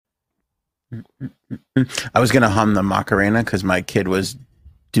I was gonna hum the Macarena because my kid was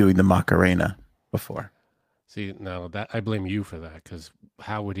doing the Macarena before. See, now that I blame you for that because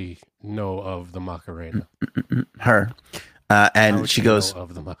how would he know of the Macarena? Her, How and would she she know goes,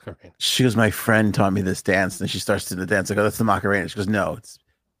 of the Macarena? my friend taught me this dance, and she starts to the dance. I go, that's the Macarena. She goes, no, it's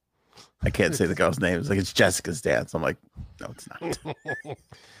I can't say the girl's name. It's like it's Jessica's dance. I'm like, no, it's not.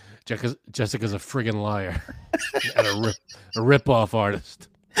 Jessica's a friggin' liar and a rip-off artist.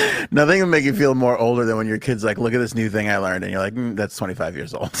 Nothing will make you feel more older than when your kid's like, look at this new thing I learned, and you're like, that's 25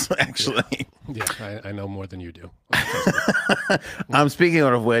 years old. Actually, I know more than you do. Speaking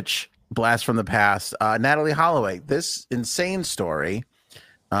of which, blast from the past. Natalee Holloway. This insane story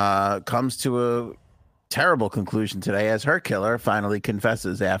comes to a terrible conclusion today as her killer finally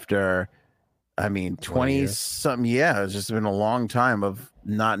confesses after, 20 something. Yeah, it's just been a long time of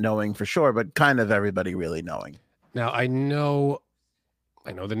not knowing for sure, but kind of everybody really knowing. Now I know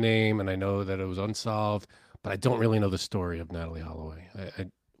the name and I know that it was unsolved, but I don't really know the story of Natalee Holloway.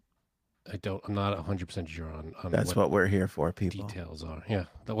 I don't. I'm not 100% sure on. That's what we're here for, people. Details are. Yeah.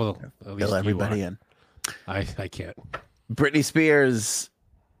 Well, at least Fill everybody you are. in. I can't. Britney Spears,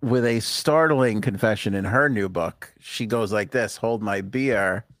 with a startling confession in her new book, she goes like this: "Hold my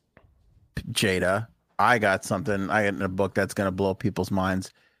beer, Jada. I got something. I got in a book that's going to blow people's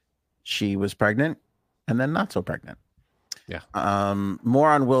minds. She was pregnant, and then not so pregnant." Yeah. More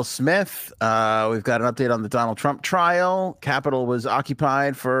on Will Smith. We've got an update on the Donald Trump trial. Capitol was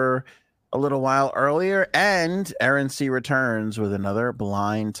occupied for a little while earlier, and Aaron C. returns with another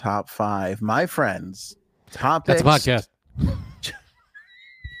blind top 5. My friends, topics. That's a podcast.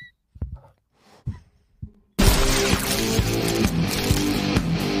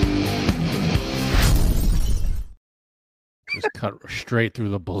 Just cut straight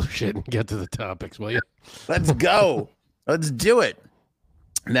through the bullshit and get to the topics, will you? Let's go. Let's do it.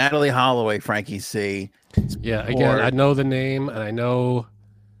 Natalee Holloway, Frankie C. Yeah, again, I know the name and I know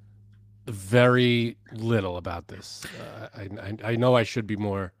very little about this. I know I should be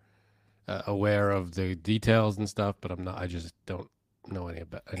more aware of the details and stuff, but I'm not. I just don't know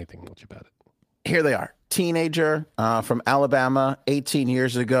anything much about it. Here they are. Teenager from Alabama, 18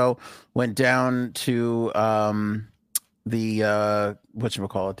 years ago, went down to the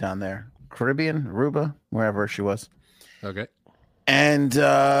whatchamacallit down there, Caribbean, Aruba, wherever she was. Okay. And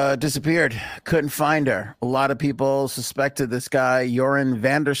disappeared. Couldn't find her. A lot of people suspected this guy, Joran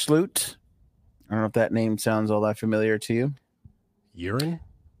Vandersloot. I don't know if that name sounds all that familiar to you. Urine?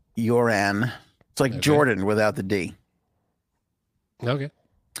 Joran. It's like Jordan without the D. Okay.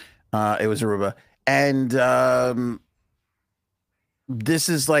 It was Aruba. And this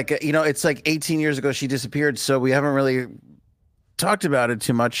is like, it's like 18 years ago she disappeared, so we haven't really talked about it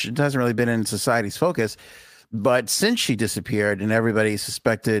too much. It hasn't really been in society's focus. But since she disappeared and everybody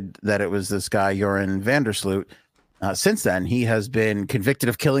suspected that it was this guy, Joran Vandersloot, since then, he has been convicted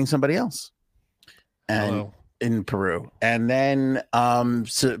of killing somebody else in Peru. And then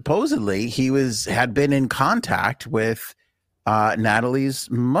supposedly he had been in contact with Natalee's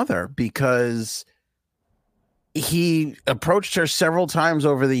mother because he approached her several times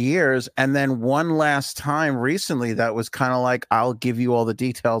over the years. And then one last time recently that was kind of like, I'll give you all the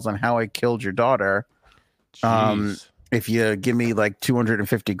details on how I killed your daughter. If you give me like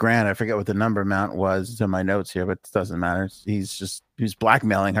 250 grand, I forget what the number amount was. It's in my notes here, but it doesn't matter. He's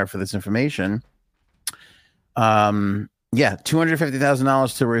blackmailing her for this information.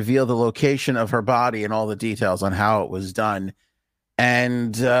 $250,000 to reveal the location of her body and all the details on how it was done.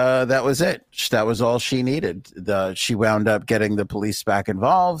 And that was it. That was all she needed. She wound up getting the police back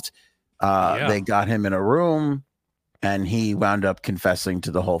involved. They got him in a room and he wound up confessing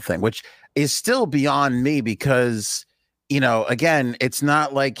to the whole thing, which is still beyond me because, again, it's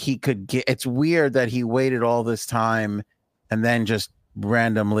not like he could it's weird that he waited all this time and then just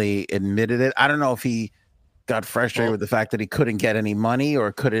randomly admitted it. I don't know if he got frustrated with the fact that he couldn't get any money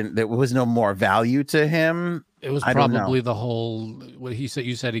or there was no more value to him. It was probably the whole, what he said.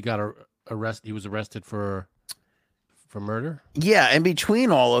 You said he got arrested. He was arrested for murder. Yeah. In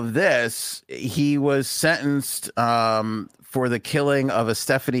between all of this, he was sentenced for the killing of a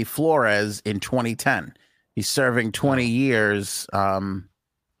Stephanie Flores in 2010. He's serving 20 years.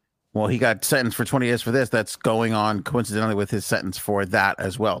 He got sentenced for 20 years for this. That's going on coincidentally with his sentence for that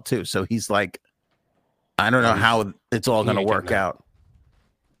as well, too. So he's like, I don't know how it's all going to work out.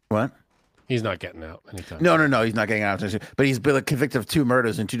 What? He's not getting out anytime. No, he's not getting out. But he's been convicted of 2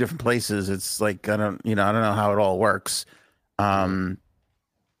 murders in 2 different places. It's like, I don't know how it all works.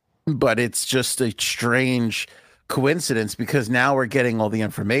 But it's just a strange coincidence because now we're getting all the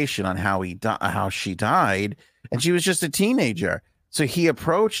information on how she died, and she was just a teenager. So he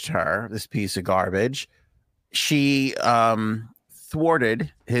approached her, this piece of garbage. She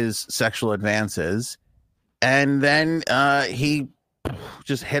thwarted his sexual advances, and then he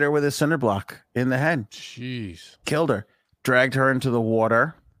just hit her with a cinder block in the head. Jeez. Killed her, dragged her into the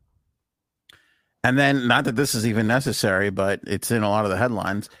water. And then, not that this is even necessary, but it's in a lot of the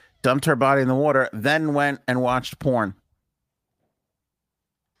headlines, dumped her body in the water, then went and watched porn.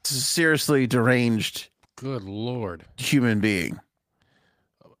 Seriously deranged. Good Lord. Human being.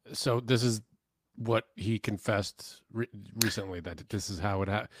 So this is what he confessed recently, that this is how it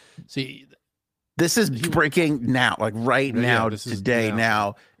happened. See, this is breaking now, like right now, today.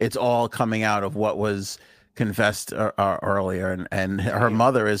 Now it's all coming out of what was confessed earlier, and her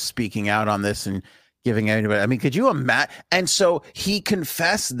mother is speaking out on this and giving anybody. I mean, could you imagine? And so he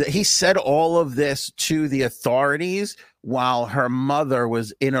confessed that he said all of this to the authorities while her mother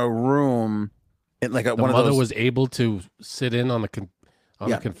was in a room. Like one of those. Mother was able to sit in on the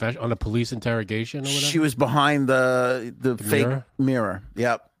confession, on the police interrogation or whatever. She was behind the fake mirror.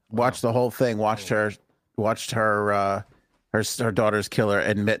 Yep. Watched the whole thing. Watched her daughter's killer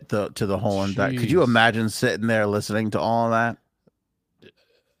admit to the whole indictment. Could you imagine sitting there listening to all of that?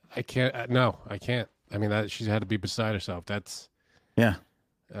 I can't. No, I can't. I mean, she's had to be beside herself. That's got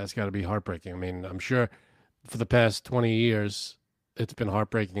to be heartbreaking. I mean, I'm sure for the past 20 years, it's been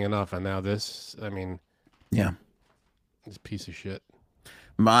heartbreaking enough, and now this. I mean, this piece of shit.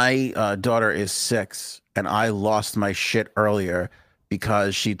 My daughter is 6, and I lost my shit earlier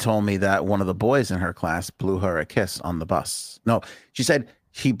because she told me that one of the boys in her class blew her a kiss on the bus. No, she said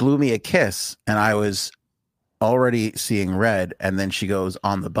he blew me a kiss, and I was already seeing red. And then she goes,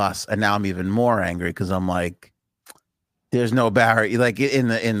 on the bus, and now I'm even more angry because I'm like, there's no barrier. Like in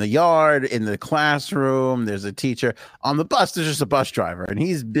the yard, in the classroom, there's a teacher. On the bus, there's just a bus driver, and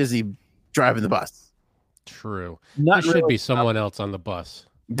he's busy driving the bus. True. There should be someone else on the bus.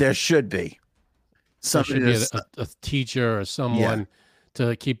 There should be. There should be a teacher or someone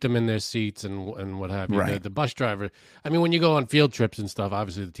to keep them in their seats and what have you. Right. The bus driver. I mean, when you go on field trips and stuff,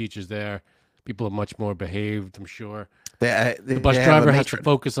 obviously the teacher's there. People are much more behaved, I'm sure. The bus driver has to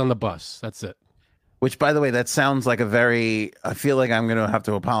focus on the bus. That's it. Which, by the way, that sounds like I feel like I'm going to have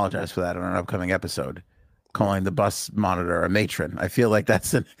to apologize for that on an upcoming episode, calling the bus monitor a matron. I feel like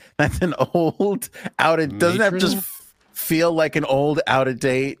that's an old, outdated. Doesn't that just feel like an old, out of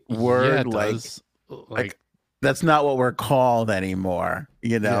date word? Yeah, it does. Like that's not what we're called anymore.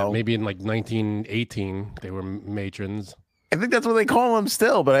 You know, maybe in like 1918 they were matrons. I think that's what they call them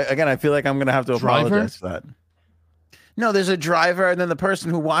still. But again, I feel like I'm going to have to apologize for that. No, there's a driver, and then the person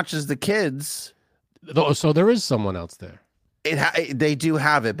who watches the kids. So there is someone else there. They do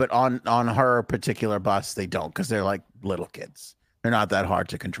have it, but on her particular bus, they don't, because they're like little kids. They're not that hard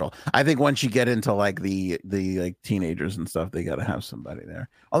to control. I think once you get into like the like teenagers and stuff, they got to have somebody there.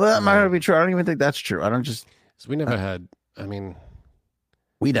 Although that might not be true. I don't even think that's true. I don't just. So we never had. I mean,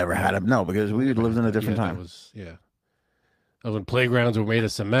 we never had them. No, because we lived in a different time. That was when playgrounds were made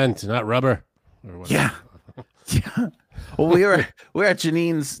of cement, not rubber. Or whatever. Yeah. Well, we were at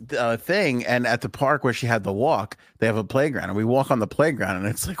Janine's thing, and at the park where she had the walk, they have a playground, and we walk on the playground, and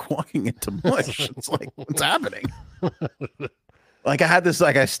it's like walking into mush. It's like, what's happening? Like I had this,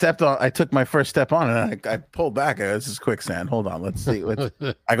 like I took my first step on, and I pulled back. I go, this is quicksand. Hold on, let's see.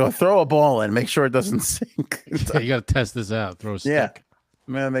 I go throw a ball in, make sure it doesn't sink. You got to test this out. Throw a stick. Yeah,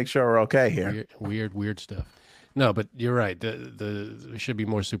 I'm gonna make sure we're okay here. Weird stuff. No, but you're right. There should be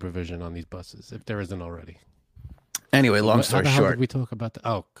more supervision on these buses if there isn't already. Anyway, long story short, did we talk about that?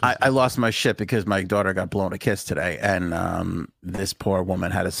 Oh, I lost my shit because my daughter got blown a kiss today, and this poor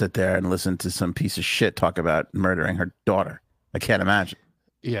woman had to sit there and listen to some piece of shit talk about murdering her daughter. I can't imagine.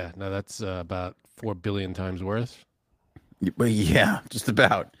 Yeah, no, that's about 4 billion times worth. Well, yeah, just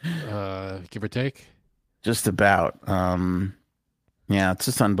about. Give or take. Just about. Yeah, it's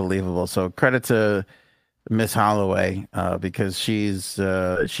just unbelievable. So credit to Miss Holloway because she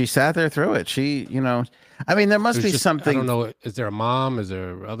sat there through it. She, I mean, there must be something. I don't know. Is there a mom? Is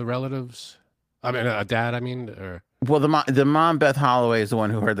there other relatives? I mean, a dad. I mean, or well, the mom, Beth Holloway, is the one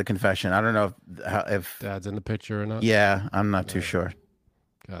who heard the confession. I don't know if dad's in the picture or not. Yeah, I'm not too sure.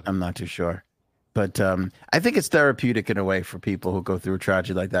 I'm not too sure, but I think it's therapeutic in a way for people who go through a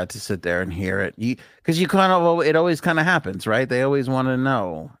tragedy like that to sit there and hear it. Because it always kind of happens, right? They always want to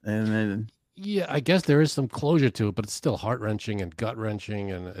know, and then. Yeah, I guess there is some closure to it, but it's still heart-wrenching and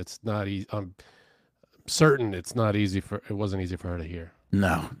gut-wrenching, and it's not easy. I'm certain it wasn't easy for her to hear.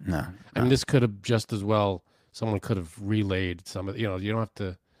 No. I mean, this could have just as well, someone could have relayed some of, you don't have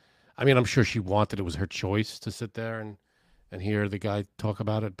to, I mean, I'm sure she wanted, it was her choice to sit there and hear the guy talk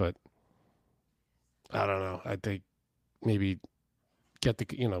about it, but I don't know. I think maybe get the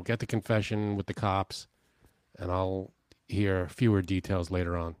confession with the cops, and I'll hear fewer details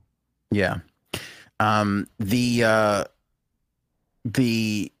later on. Yeah. The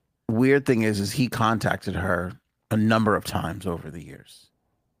weird thing is he contacted her a number of times over the years.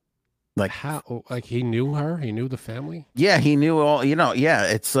 Like how? Like he knew her? He knew the family? Yeah, he knew all. Yeah.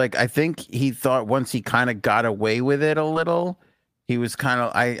 It's like I think he thought once he kind of got away with it a little, he was kind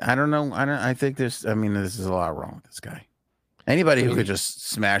of. I don't know. I think this. I mean, this is a lot wrong with this guy. Anybody who could just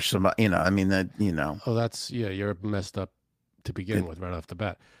smash somebody. I mean that. Oh, you're messed up to begin with right off the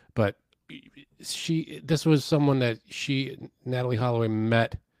bat. But this was someone that Natalee Holloway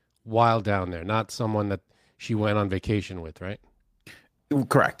met while down there, not someone that she went on vacation with, right?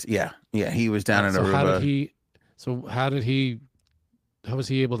 Correct. Yeah. He was down in Aruba. How was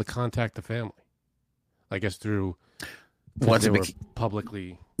he able to contact the family? I guess through once it became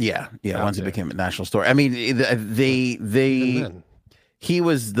publicly. Yeah. Once it became a national story. I mean, he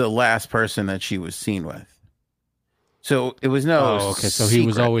was the last person that she was seen with. So it was no. Oh, okay. So he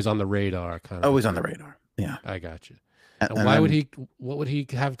was always on the radar, kind of. Always on the radar. Yeah, I got you. And why would he? What would he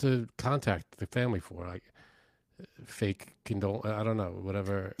have to contact the family for? Like fake condol? I don't know.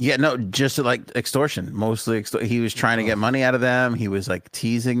 Whatever. Yeah, no, just like extortion. Mostly, he was trying to get money out of them. He was like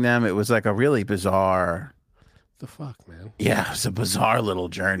teasing them. It was like a really bizarre. The fuck, man. Yeah, it's a bizarre little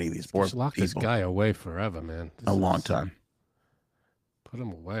journey. These poor people. Lock this guy away forever, man. A long time. Put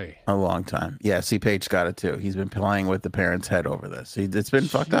him away. A long time. Yeah, C. Page got it too. He's been playing with the parents' head over this. It's been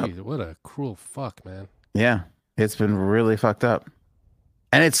fucked up. What a cruel fuck, man. Yeah, it's been really fucked up.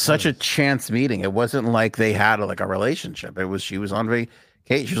 And it's such a chance meeting. It wasn't like they had a relationship. She was on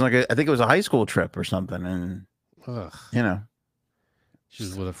vacation. She was I think it was a high school trip or something. And, she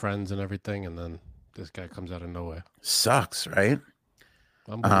was with her friends and everything. And then this guy comes out of nowhere. Sucks, right?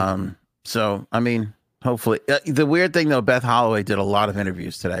 So, I mean, hopefully. The weird thing, though, Beth Holloway did a lot of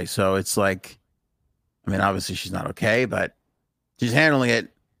interviews today. So it's like, I mean, obviously she's not okay, but she's handling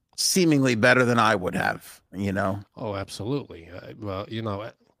it seemingly better than I would have, Oh, absolutely. Well,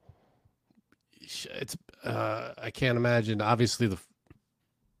 it's, I can't imagine, obviously,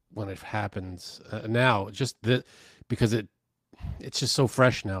 when it happens now, because it's just so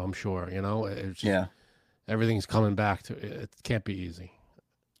fresh now, I'm sure, everything's coming back to it. It can't be easy.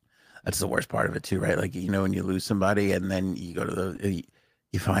 That's the worst part of it too, right? Like, when you lose somebody and then you go to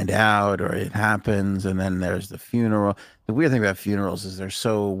you find out or it happens and then there's the funeral. The weird thing about funerals is they're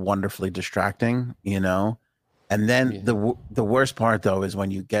so wonderfully distracting, and then the worst part though is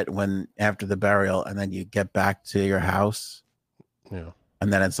when after the burial and then you get back to your house. Yeah.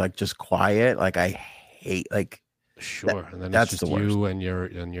 And then it's like just quiet. Like I hate sure. And then it's just you and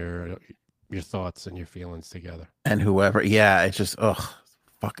your thoughts and your feelings together. And whoever, it's just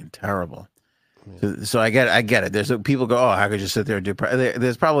fucking terrible. Yeah. So I get it. There's people go, oh, how could you sit there and do?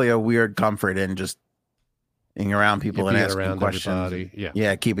 There's probably a weird comfort in just being around people and asking questions. Everybody.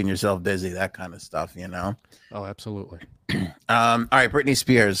 Yeah, keeping yourself busy, that kind of stuff. Oh, absolutely. All right, Britney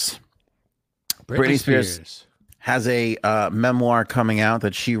Spears. Britney Spears has a memoir coming out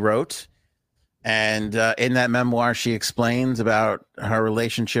that she wrote, and in that memoir, she explains about her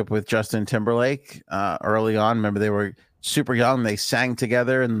relationship with Justin Timberlake early on. Remember, they were super young. They sang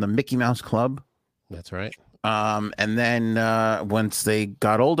together in the Mickey Mouse Club. That's right. And then once they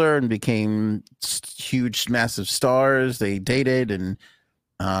got older and became huge, massive stars, they dated. And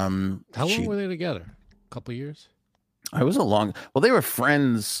how long were they together? A couple of years? It was well, they were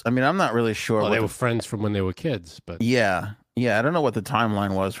friends. I mean, I'm not really sure. Well, they were friends from when they were kids, but yeah. I don't know what the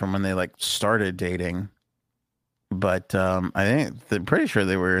timeline was from when they started dating, but I think they're pretty sure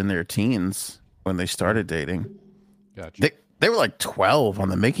they were in their teens when they started dating. Gotcha. They were 12 on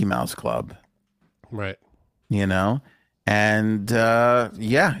the Mickey Mouse Club. Right. And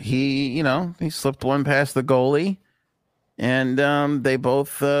he slipped one past the goalie, and they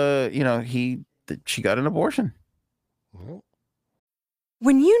both she got an abortion. Mm-hmm.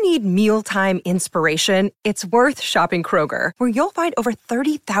 When you need mealtime inspiration, it's worth shopping Kroger, where you'll find over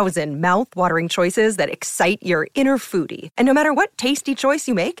 30,000 mouth-watering choices that excite your inner foodie. And no matter what tasty choice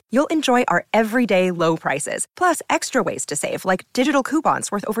you make, you'll enjoy our everyday low prices, plus extra ways to save, like digital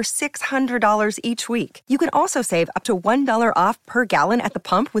coupons worth over $600 each week. You can also save up to $1 off per gallon at the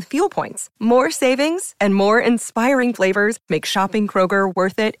pump with fuel points. More savings and more inspiring flavors make shopping Kroger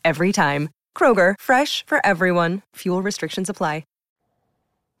worth it every time. Kroger, fresh for everyone. Fuel restrictions apply.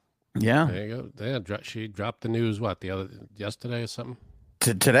 Yeah. There you go. She dropped the news, yesterday or something?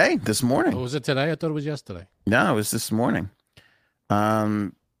 Today, this morning. Oh, was it today? I thought it was yesterday. No, it was this morning.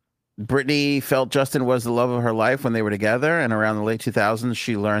 Britney felt Justin was the love of her life when they were together, and around the late 2000s,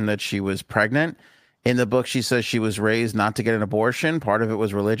 she learned that she was pregnant. In the book, she says she was raised not to get an abortion. Part of it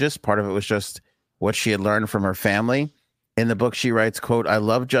was religious. Part of it was just what she had learned from her family. In the book, she writes, quote, I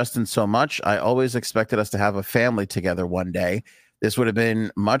love Justin so much. I always expected us to have a family together one day. This would have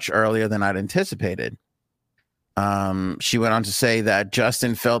been much earlier than I'd anticipated. She went on to say that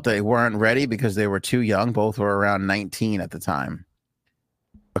Justin felt they weren't ready because they were too young. Both were around 19 at the time.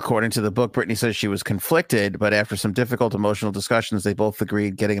 According to the book, Britney says she was conflicted, but after some difficult emotional discussions, they both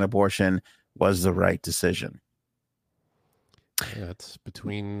agreed getting an abortion was the right decision. Yeah, it's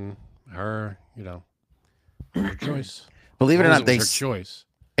between her, her choice. Believe it or not, her choice.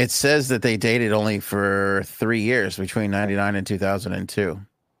 It says that they dated only for 3 years, between 99 and 2002.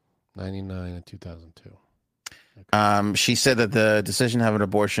 99 and 2002. Okay. She said that the decision to have an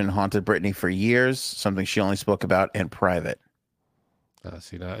abortion haunted Britney for years, something she only spoke about in private.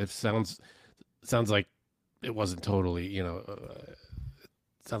 See, now it sounds like it wasn't totally,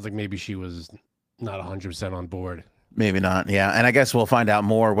 sounds like maybe she was not 100% on board. Maybe not. Yeah. And I guess we'll find out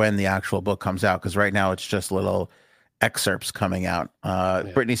more when the actual book comes out, because right now it's just little excerpts coming out.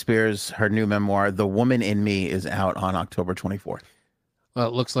 Britney Spears, her new memoir, The Woman in Me, is out on October 24th. Well,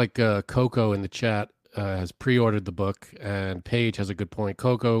 it looks like Coco in the chat has pre-ordered the book, and Paige has a good point.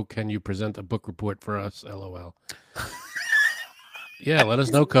 Coco, can you present a book report for us? LOL. Yeah, let us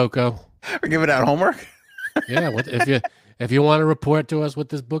know, Coco. We're giving out homework. Yeah, if you want to report to us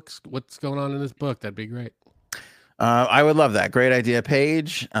what's going on in this book, that'd be great. I would love that. Great idea,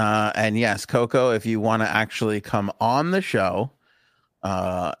 Paige. And yes, Coco, if you want to actually come on the show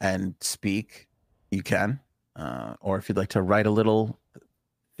and speak, you can. Or if you'd like to write a little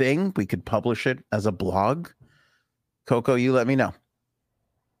thing, we could publish it as a blog. Coco, you let me know.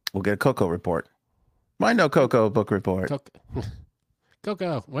 We'll get a Coco report. Why no Coco book report?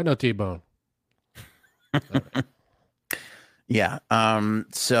 Coco, why no T-Bone? Right. Yeah.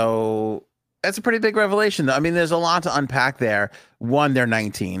 So that's a pretty big revelation, though. I mean, there's a lot to unpack there. One, they're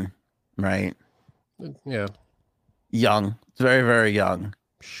 19, right? Yeah. Young. It's very, very young.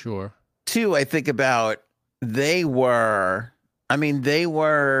 Sure. Two, I think about they were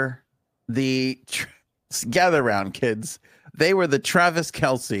the gather around, kids. They were the Travis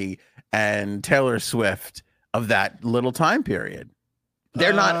Kelce and Taylor Swift of that little time period.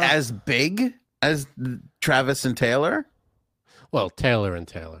 They're not as big as Travis and Taylor. Well, Taylor and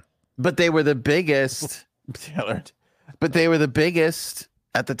Taylor. But they were the biggest. Taylor. But they were the biggest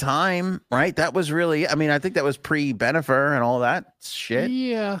at the time, right? That was really, I mean, I think that was pre-Bennifer and all that shit.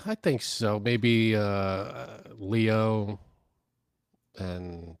 Yeah, I think so. Maybe Leo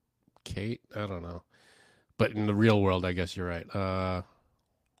and Kate. I don't know. But in the real world, I guess you're right.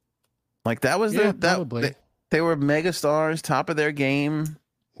 Like that was probably. They were mega stars, top of their game.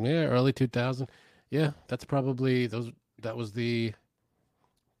 Yeah, early 2000. Yeah, that's probably they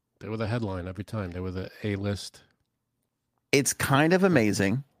were the headline every time. They were the A-list. It's kind of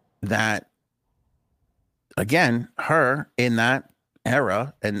amazing that, again, her in that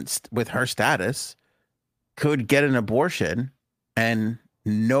era and with her status could get an abortion and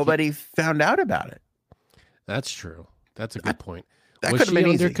nobody found out about it. That's true. That's a good point. That was could have been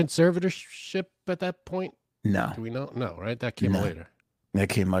under easy. conservatorship at that point? No. Do we know? No, right? That came later. That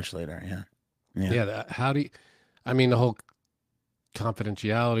came much later, yeah. Yeah, the whole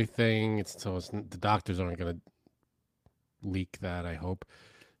confidentiality thing, the doctors aren't going to leak that, I hope.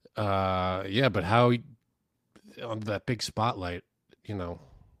 But how, under that big spotlight, yeah,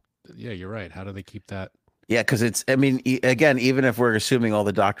 you're right. How do they keep that? Yeah, because again, even if we're assuming all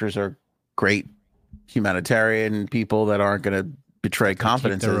the doctors are great humanitarian people that aren't going to betray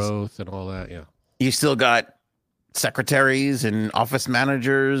confidences, keep their oath and all that, yeah. You still got secretaries and office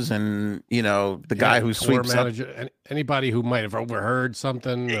managers and, the guy who sweeps manager, up. Anybody who might have overheard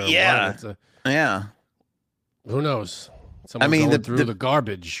something. Or yeah. Yeah. Who knows? Someone going through the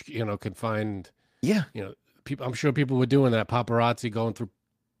garbage, can find. Yeah. People. I'm sure people were doing that. Paparazzi going through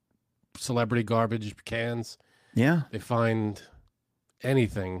celebrity garbage cans. Yeah. They find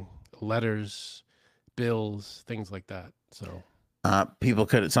anything, letters, bills, things like that. So.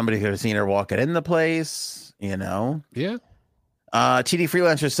 Somebody could have seen her walking in the place, Yeah. TD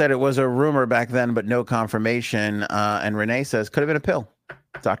Freelancer said it was a rumor back then, but no confirmation. And Renee says could have been a pill.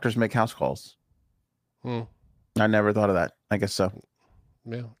 Doctors make house calls. I never thought of that. I guess so.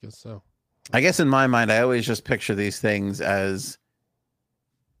 Yeah, I guess so. I guess in my mind, I always just picture these things as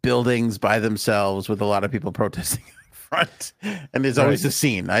buildings by themselves with a lot of people protesting in front. And there's always a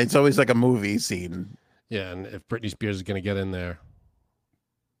scene. It's always like a movie scene. Yeah, and if Britney Spears is going to get in there,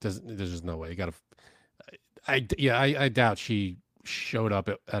 there's just no way. You got to. I doubt she showed up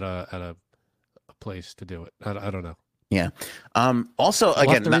at a place to do it. I don't know. Yeah. Also, we'll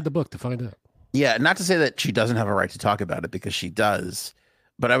again, have to read the book to find out. Yeah, not to say that she doesn't have a right to talk about it, because she does,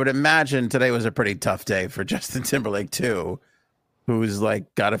 but I would imagine today was a pretty tough day for Justin Timberlake too, who's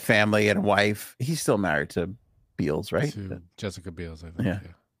like got a family and a wife. He's still married to Beals, right? To Jessica Biel, I think. Yeah.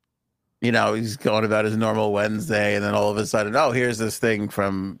 You know, he's going about his normal Wednesday, and then all of a sudden, oh, here's this thing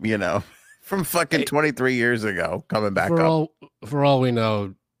from, from fucking 23 years ago coming back up. For all we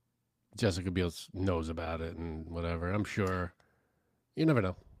know, Jessica Biel knows about it and whatever. I'm sure. You never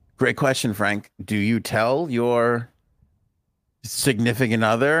know. Great question, Frank. Do you tell your significant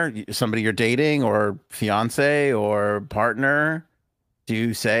other, somebody you're dating or fiance or partner, do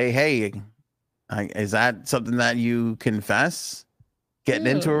you say, hey, is that something that you confess? Getting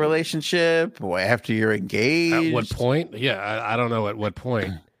into a relationship or after you're engaged? At what point? Yeah, I don't know at what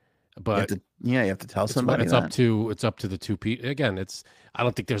point. But you have to tell somebody. It's up to the two people. Again, I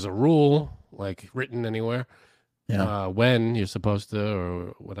don't think there's a rule like written anywhere. Yeah. When you're supposed to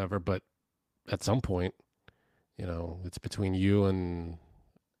or whatever, but at some point, it's between you and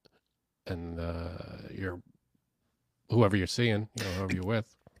your whoever you're seeing, whoever you're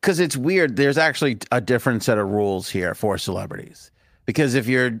with. Because it's weird. There's actually a different set of rules here for celebrities. Because if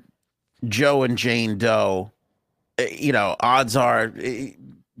you're Joe and Jane Doe, odds are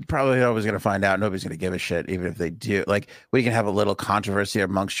probably nobody's going to find out. Nobody's going to give a shit, even if they do. Like, we can have a little controversy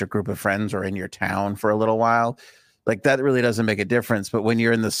amongst your group of friends or in your town for a little while. Like, that really doesn't make a difference. But when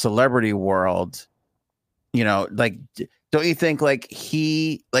you're in the celebrity world, like, don't you think like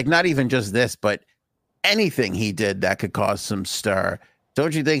he, like, not even just this, but anything he did that could cause some stir,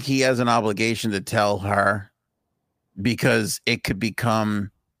 don't you think he has an obligation to tell her? Because it could become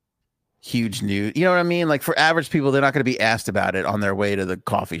huge news. You know what I mean? Like, for average people, they're not going to be asked about it on their way to the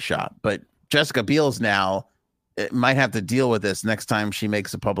coffee shop. But Jessica Biel's now might have to deal with this next time she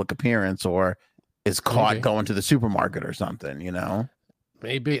makes a public appearance or is caught going to the supermarket or something,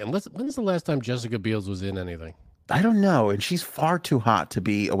 Maybe. Unless, when's the last time Jessica Biel was in anything? I don't know. And she's far too hot to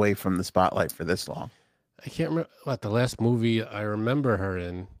be away from the spotlight for this long. I can't remember what the last movie I remember her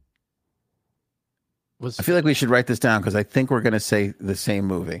in. I feel like we should write this down because I think we're going to say the same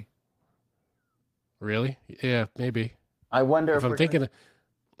movie. Really? Yeah, maybe. I wonder if I'm thinking.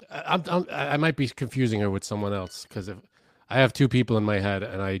 I might be confusing her with someone else because if I have two people in my head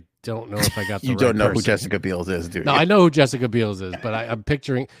and I don't know if I got the you right don't know person. who Jessica Biel is, do you? No, I know who Jessica Biel is, but I'm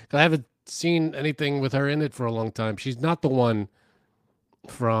picturing because I haven't seen anything with her in it for a long time. She's not the one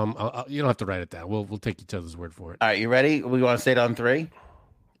from. You don't have to write it down. We'll take each other's word for it. All right, you ready? We want to say it on 3.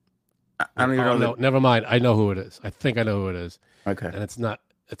 I don't even know. No, never mind. I know who it is. I think I know who it is. Okay. And it's not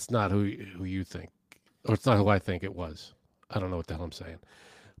who you think, or it's not who I think it was. I don't know what the hell I'm saying.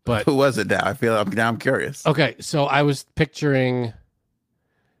 But who was it now? Now I'm curious. Okay, so I was picturing.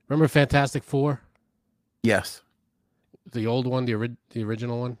 Remember Fantastic Four? Yes. The old one, the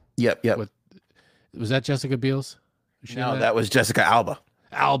original one. Yep. Was that Jessica Biel's? No, that was Jessica Alba.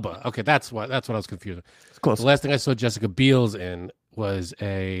 Alba. Okay, that's what I was confused. It's close. The last thing I saw Jessica Biel's in was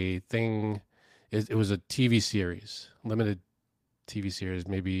a thing. It was a TV series, limited TV series,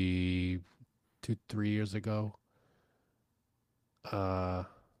 maybe 2-3 years ago. What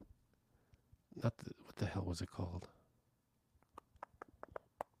the hell was it called?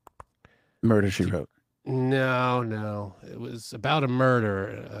 Murder, She Wrote. No. It was about a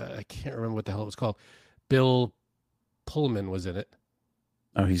murder. I can't remember what the hell it was called. Bill Pullman was in it.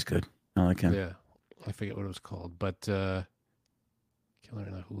 Oh, he's good. I like him. Yeah. I forget what it was called, but Killer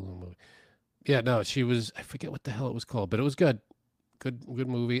in a Hulu movie. Yeah, no, she was. I forget what the hell it was called, but it was good. Good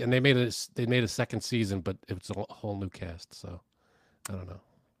movie. And they made a second season, but it was a whole new cast. So I don't know.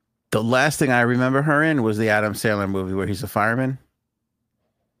 The last thing I remember her in was the Adam Sandler movie where he's a fireman.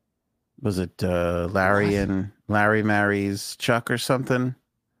 Was it Larry and Larry marries Chuck or something?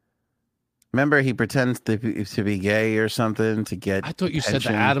 Remember, he pretends to be gay or something to get. I thought you said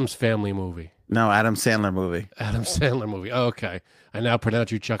the Addams Family movie. No, Adam Sandler movie. Adam Sandler movie. Oh, okay. I now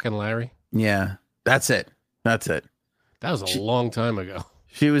pronounce you Chuck and Larry. Yeah, that's it. That was a long time ago.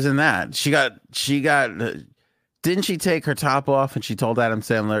 She was in that. She got. Didn't she take her top off and she told Adam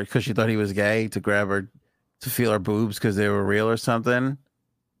Sandler because she thought he was gay to grab her to feel her boobs because they were real or something?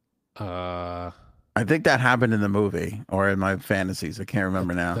 I think that happened in the movie or in my fantasies. I can't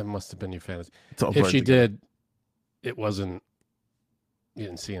remember now. That must have been your fantasy. If she did, it wasn't. You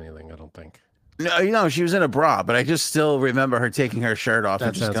didn't see anything, I don't think. No, she was in a bra, but I just still remember her taking her shirt off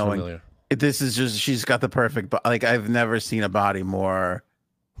and just going. Familiar. This is just. She's got the perfect. Like, I've never seen a body more.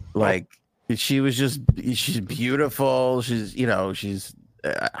 Like, she's beautiful. She's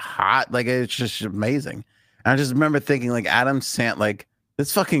hot. Like, it's just amazing. And I just remember thinking, like, Adam Sandler, like,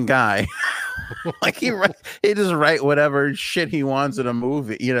 this fucking guy Like he just write whatever shit he wants in a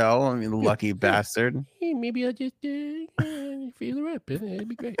movie, you know? I mean, lucky bastard. Hey, maybe I'll just feel the rap. It'd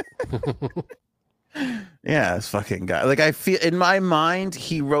be great. Yeah, this fucking guy. Like, I feel in my mind,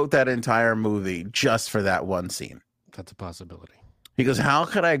 he wrote that entire movie just for that one scene. That's a possibility. He goes, how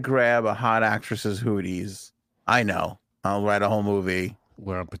could I grab a hot actress's hooties? I know. I'll write a whole movie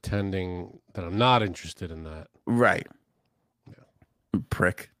where I'm pretending that I'm not interested in that. Right. Yeah.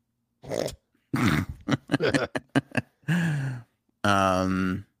 Prick. All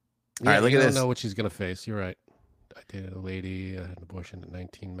right, look at this. I don't know what she's gonna face. You're right. I dated a lady, had an abortion at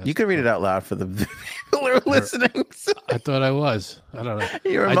 19. You could read it out loud for the people who are listening. I thought I was. I don't know.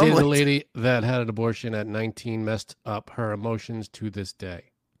 I dated a lady that had an abortion at 19, messed up her emotions to this day.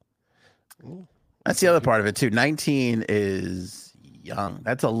 Ooh. That's the other part of it too. 19 is young.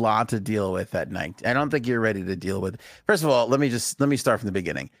 That's a lot to deal with at 19. I don't think you're ready to deal with. First of all, let me start from the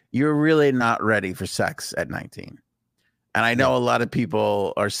beginning. You're really not ready for sex at 19. And I know a lot of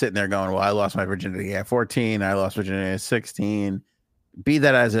people are sitting there going, well, I lost my virginity at 14. I lost virginity at 16. Be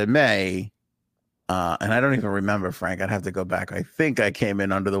that as it may. And I don't even remember, Frank. I'd have to go back. I think I came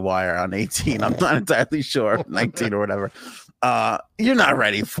in under the wire on 18. I'm not entirely sure. 19 or whatever. You're not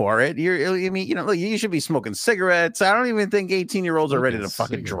ready for it. You should be smoking cigarettes. I don't even think 18-year-olds are ready to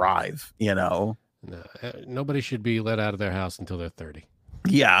fucking drive, you know? No, nobody should be let out of their house until they're 30.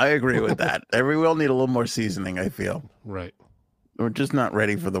 Yeah, I agree with that. We all need a little more seasoning, I feel. Right. We're just not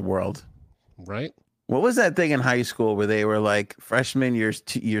ready for the world. Right. What was that thing in high school where they were like, freshman, you're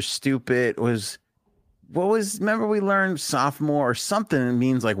stupid? Remember we learned sophomore or something? It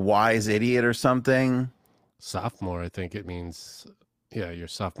means like wise idiot or something. Sophomore, I think it means, you're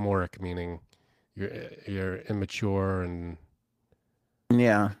sophomoric, meaning you're immature and.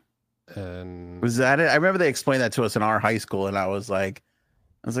 Yeah. And was that it? I remember they explained that to us in our high school, and I was like,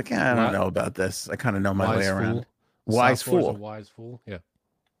 I don't know about this. I kind of know my way around. Wise fool. A wise fool. Yeah.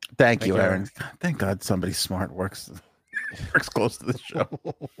 Thank you, Aaron. Thank God somebody smart works close to the show.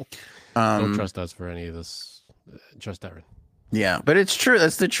 Don't trust us for any of this. Trust Aaron. Yeah, but it's true.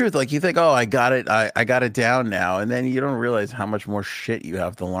 That's the truth. Like you think, oh, I got it. I got it down now, and then you don't realize how much more shit you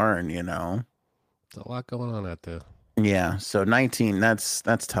have to learn. You know, there's a lot going on out there. Yeah. So 19. That's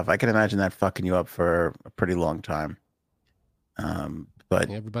tough. I can imagine that fucking you up for a pretty long time. But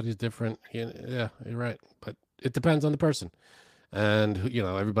everybody's different. Yeah, you're right. But it depends on the person, and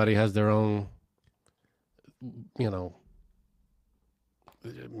everybody has their own.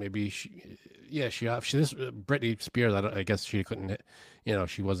 Maybe this Britney Spears. I guess she couldn't.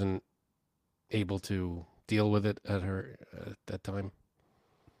 She wasn't able to deal with it at that time.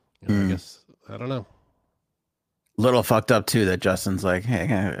 I guess I don't know. Little fucked up too that Justin's like, hey, I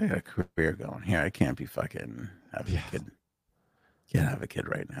got a career going here. I can't be fucking having a kid. Can't have a kid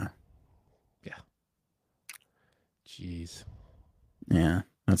right now. Yeah. Jeez. Yeah,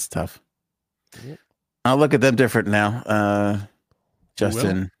 that's tough. Yep. I'll look at them different now.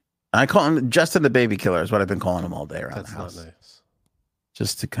 Justin, I call him Justin the baby killer is what I've been calling him all day around the house. Not nice.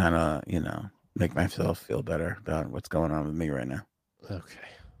 Just to kind of, make myself feel better about what's going on with me right now. Okay.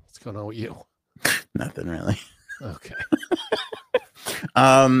 What's going on with you? Nothing really. Okay.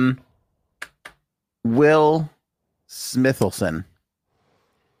 Will Smithelson.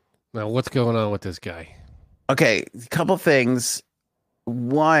 Now, what's going on with this guy? Okay, a couple things.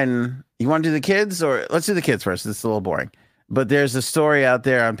 One, you want to do the kids, or let's do the kids first. It's a little boring, but there's a story out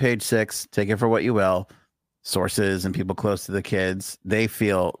there on page 6. Take it for what you will. Sources and people close to the kids, they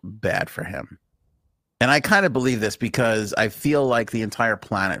feel bad for him, and I kind of believe this because I feel like the entire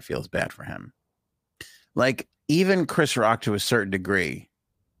planet feels bad for him. Like even Chris Rock, to a certain degree,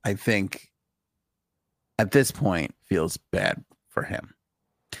 I think at this point feels bad for him.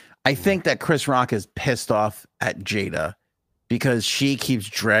 I think that Chris Rock is pissed off at Jada because she keeps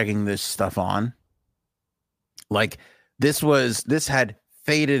dragging this stuff on. Like this had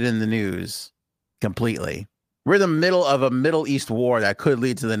faded in the news completely. We're in the middle of a Middle East war that could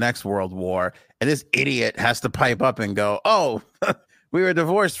lead to the next world war. And this idiot has to pipe up and go, oh, we were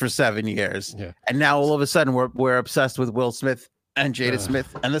divorced for 7 years. Yeah. And now all of a sudden we're obsessed with Will Smith and Jada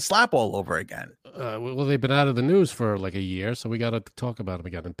Smith and the slap all over again. Well, they've been out of the news for like a year, so we got to talk about them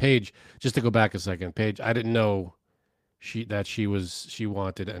again. And Paige, just to go back a second, Paige, I didn't know she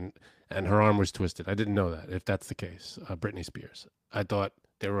wanted and her arm was twisted. I didn't know that, if that's the case. Britney Spears. I thought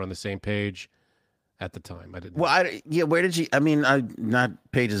they were on the same page at the time. I didn't. Well, where did she? I mean,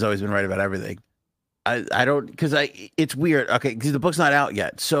 Paige has always been right about everything. I don't, because it's weird. Okay, because the book's not out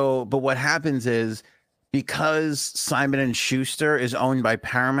yet. So, but what happens is because Simon and Schuster is owned by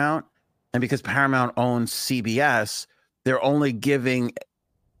Paramount, and because Paramount owns CBS, they're only giving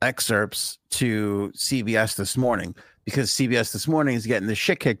excerpts to CBS this morning because CBS this morning is getting the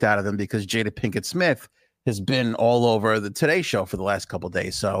shit kicked out of them because Jada Pinkett Smith has been all over the Today Show for the last couple of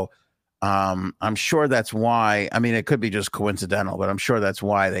days. So I'm sure that's why. I mean, it could be just coincidental, but I'm sure that's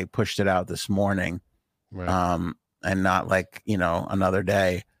why they pushed it out this morning, right. And not like, another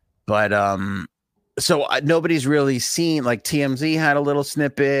day. But so nobody's really seen, like TMZ had a little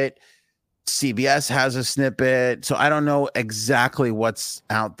snippet. CBS has a snippet. So I don't know exactly what's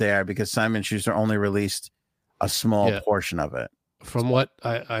out there because Simon Schuster only released a small portion of it. From what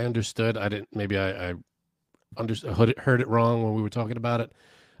I understood, I heard it wrong when we were talking about it.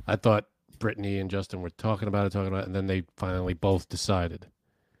 I thought Britney and Justin were talking about it, and then they finally both decided.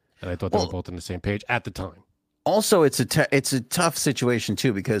 And I thought they were both on the same page at the time. Also, it's a tough situation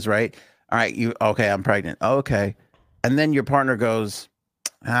too, because, right? All right, I'm pregnant. Okay. And then your partner goes,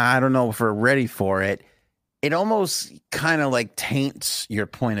 I don't know if we're ready for it. It almost kind of like taints your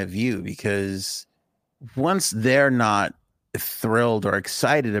point of view because once they're not thrilled or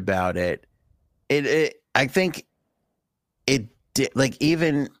excited about it, I think it like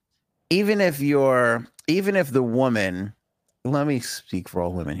even if the woman, let me speak for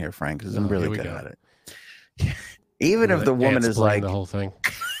all women here, Frank, because I'm really good at it. Even if the woman is like the whole thing.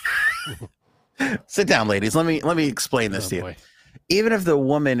 Sit down, ladies. Let me explain this to you. Boy. Even if the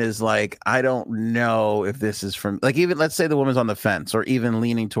woman is like, I don't know if this is from, like, even let's say the woman's on the fence or even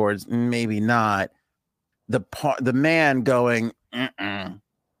leaning towards maybe not, the man going,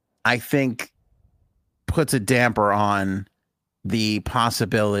 I think puts a damper on the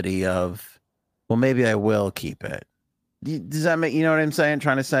possibility of, well, maybe I will keep it. Does that make, you know what I'm saying?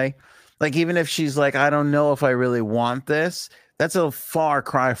 Trying to say, like, even if she's like, I don't know if I really want this, that's a far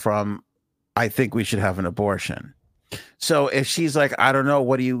cry from, I think we should have an abortion. So if she's like, I don't know,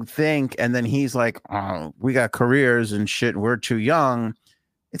 what do you think? And then he's like, oh, we got careers and shit, we're too young.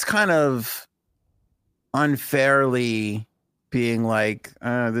 It's kind of unfairly being like,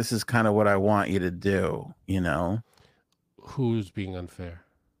 this is kind of what I want you to do, Who's being unfair?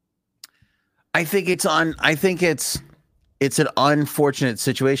 I think it's an unfortunate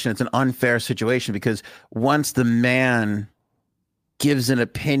situation. It's an unfair situation because once the man gives an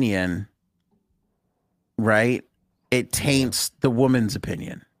opinion, right, it taints the woman's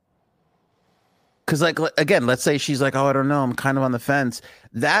opinion. Because, like, again, let's say she's like, oh, I don't know, I'm kind of on the fence.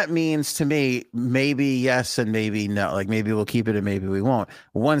 That means to me, maybe yes and maybe no. Like, maybe we'll keep it and maybe we won't.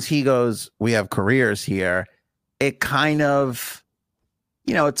 Once he goes, we have careers here, it kind of,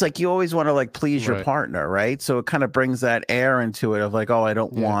 it's like you always want to, like, please your partner, right? So it kind of brings that air into it of like, oh, I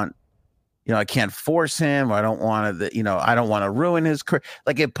don't want, I can't force him. Or I don't want to, I don't want to ruin his career.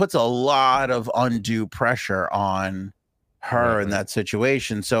 Like, it puts a lot of undue pressure on her in that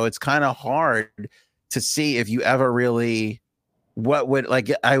situation. So it's kind of hard to see if you ever really,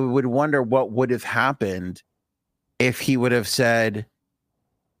 I would wonder what would have happened if he would have said,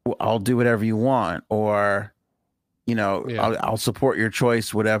 well, I'll do whatever you want, or, I'll support your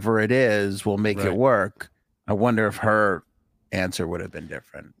choice, whatever it is, we'll make it work. I wonder if her answer would have been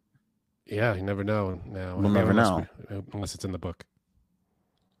different. Yeah, you never know. Now we'll never know. Unless it's in the book.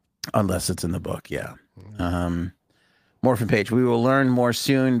 Yeah. Morphin Page, we will learn more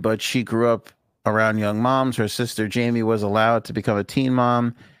soon, but she grew up around young moms. Her sister Jamie was allowed to become a teen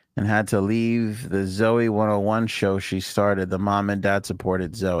mom and had to leave the Zoe 101 show she started. The mom and dad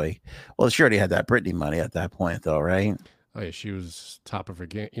supported Zoe. Well, she already had that Britney money at that point, though, right? Oh, yeah, she was top of her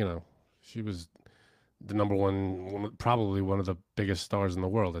game. She was the number one, probably one of the biggest stars in the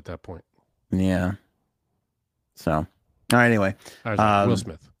world at that point. Yeah. So, all right, anyway. All right, Will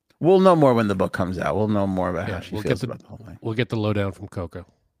Smith. We'll know more when the book comes out. We'll know more about how she feels about the whole thing. We'll get the lowdown from Coco.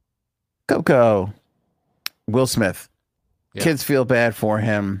 Will Smith. Yeah. Kids feel bad for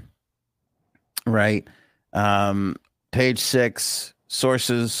him, right? Page 6,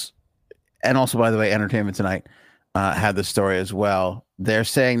 sources, and also, by the way, Entertainment Tonight had the story as well. They're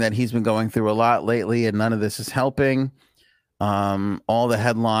saying that he's been going through a lot lately, and none of this is helping. All the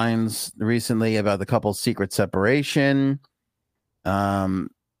headlines recently about the couple's secret separation.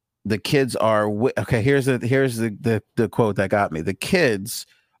 The kids are okay. Here's the quote that got me. The kids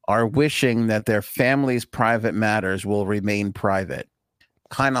are wishing that their family's private matters will remain private.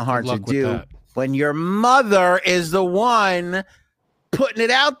 Kind of hard to do when your mother is the one putting it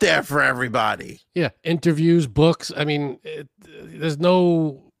out there for everybody. Yeah, interviews, books. I mean, there's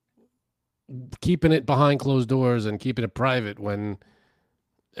no keeping it behind closed doors and keeping it private when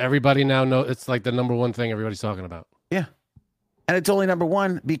everybody now knows. It's like the number one thing everybody's talking about. Yeah. And it's only number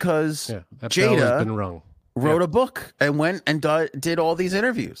one because Jada been rung. Wrote a book and went and did all these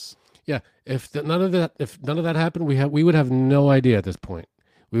interviews. Yeah, if none of that happened, we would have no idea at this point.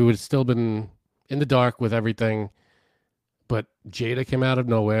 we would have still been in the dark with everything. But Jada came out of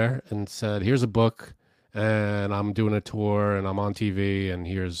nowhere and said, here's a book, and I'm doing a tour, and I'm on TV, and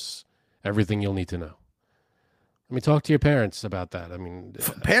here's everything you'll need to know. I mean, talk to your parents about that. I mean,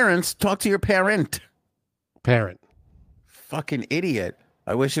 parents, talk to your parent. Parent. Fucking idiot.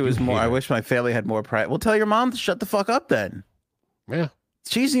 I wish it was more. I wish my family had more pride. Well, tell your mom to shut the fuck up then. Yeah.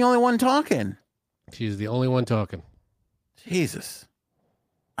 She's the only one talking. She's the only one talking. Jesus.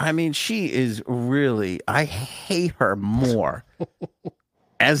 I mean, she is really, I hate her more.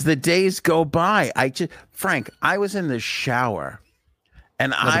 As the days go by, Frank, I was in the shower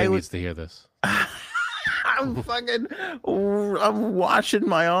and Nobody needs to hear this. I'm washing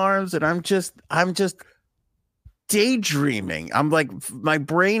my arms and I'm just daydreaming. I'm like, my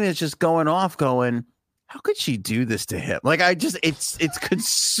brain is just going off going, how could she do this to him? Like, it's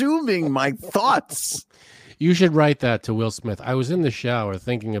consuming my thoughts. You should write that to Will Smith. I was in the shower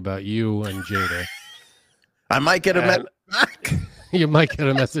thinking about you and Jada. I might get a message back. You might get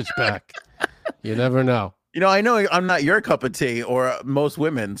a message back. You never know. You know, I know I'm not your cup of tea or most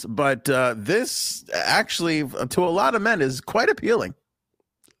women's, but this actually, to a lot of men, is quite appealing.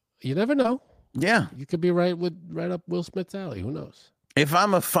 You never know. Yeah. You could be right up Will Smith's alley. Who knows? If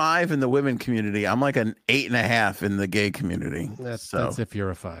I'm a 5 in the women community, I'm like an 8.5 in the gay community. That's if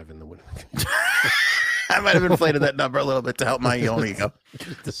you're a 5 in the women community. I might have inflated that number a little bit to help my own ego.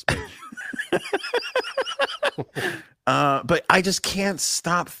 But I just can't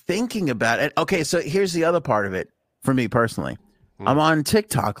stop thinking about it. Okay, so here's the other part of it for me personally. I'm on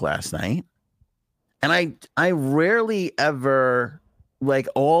TikTok last night, and I rarely ever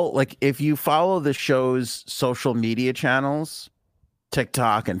if you follow the show's social media channels,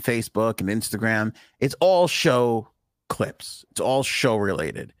 TikTok and Facebook and Instagram, it's all show clips. It's all show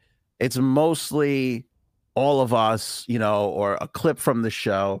related. It's mostly all of us, or a clip from the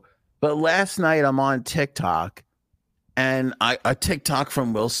show. But last night I'm on TikTok and a TikTok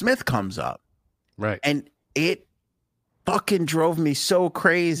from Will Smith comes up. Right. And it fucking drove me so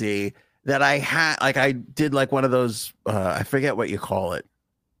crazy that I did like one of those, I forget what you call it.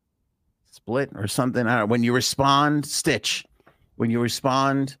 Split or something. I don't know. When you respond, stitch. When you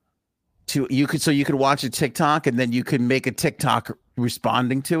respond to, you could watch a TikTok and then you could make a TikTok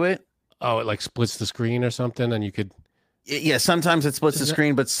responding to it. Oh, it like splits the screen or something, and you could. Yeah, sometimes it splits the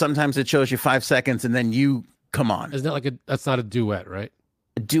screen, but sometimes it shows you 5 seconds, and then you come on. Isn't that that's not a duet, right?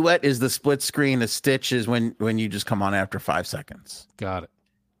 A duet is the split screen. A stitch is when you just come on after 5 seconds. Got it.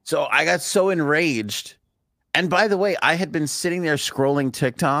 So I got so enraged, and by the way, I had been sitting there scrolling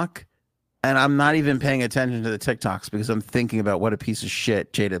TikTok, and I'm not even paying attention to the TikToks because I'm thinking about what a piece of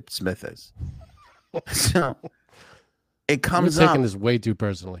shit Jada Smith is. So it comes up. You're taking this way too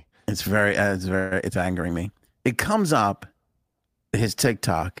personally. It's angering me. It comes up, his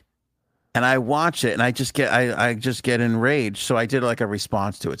TikTok, and I watch it, and I just get enraged. So I did like a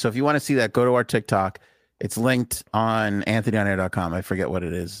response to it. So if you want to see that, go to our TikTok. It's linked on AnthonyOnAir.com. I forget what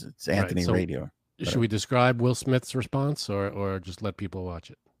it is. It's Anthony Radio. Should we describe Will Smith's response, or just let people watch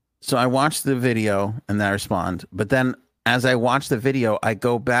it? So I watched the video and I respond, but then as I watch the video, I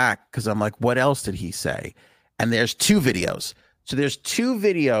go back because I'm like, what else did he say? And there's 2 videos. So there's 2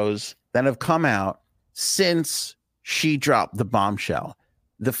 videos that have come out since she dropped the bombshell.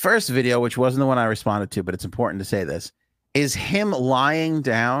 The first video, which wasn't the one I responded to, but it's important to say this, is him lying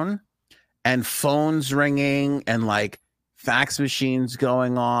down and phones ringing and like fax machines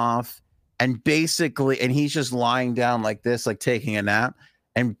going off. And basically, and he's just lying down like this, like taking a nap.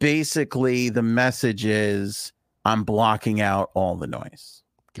 And basically the message is, I'm blocking out all the noise.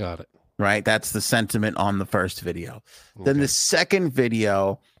 Got it. Right? That's the sentiment on the first video. Okay. Then the second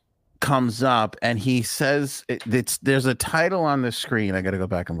video comes up and he says, there's a title on the screen. I got to go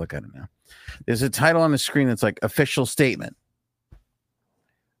back and look at it now. There's a title on the screen that's like official statement.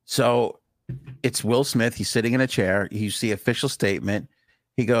 So it's Will Smith. He's sitting in a chair. You see official statement.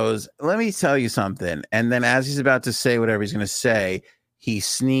 He goes, let me tell you something. And then as he's about to say whatever he's going to say, he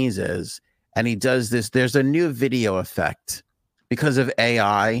sneezes and he does this. There's a new video effect because of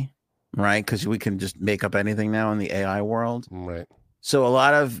AI, right? Because we can just make up anything now in the AI world. Right. So a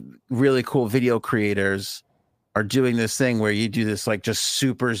lot of really cool video creators are doing this thing where you do this like just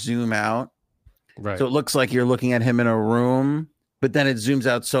super zoom out. Right. So it looks like you're looking at him in a room, but then it zooms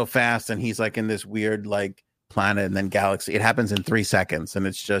out so fast and he's like in this weird like planet and then galaxy. It happens in 3 seconds and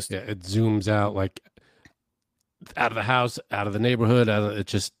it's just it zooms out like out of the house, out of the neighborhood, it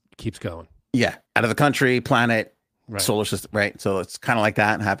just keeps going. Yeah, out of the country, planet, right. Solar system, right? So it's kind of like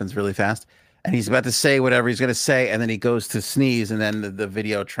that and happens really fast. And he's about to say whatever he's going to say, and then he goes to sneeze, and then the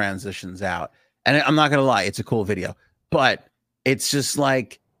video transitions out. And I'm not going to lie, it's a cool video. But it's just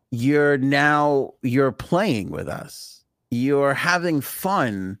like you're playing with us. You're having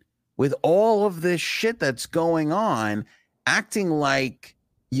fun with all of this shit that's going on, acting like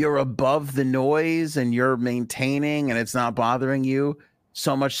you're above the noise and you're maintaining and it's not bothering you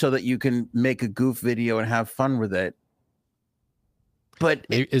so much so that you can make a goof video and have fun with it. But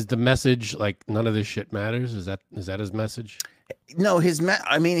is the message like none of this shit matters? Is that his message? No,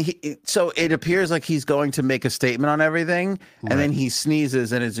 so it appears like he's going to make a statement on everything, and then he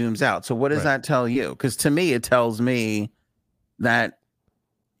sneezes and it zooms out. So what does that tell you? Because to me, it tells me that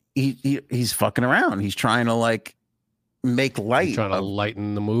he's fucking around. He's trying to like make light. He's trying to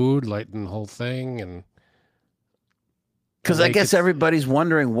lighten the mood, lighten the whole thing, and because I guess everybody's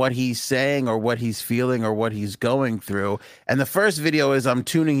wondering what he's saying or what he's feeling or what he's going through. And the first video is I'm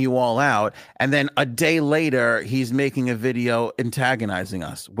tuning you all out. And then a day later, he's making a video antagonizing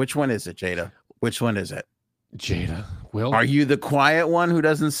us. Which one is it, Jada? Which one is it? Jada. Will? Are you the quiet one who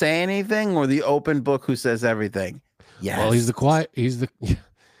doesn't say anything or the open book who says everything? Yes. Well, he's the quiet. He's the.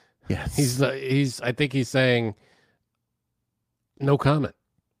 Yes. I think he's saying no comment.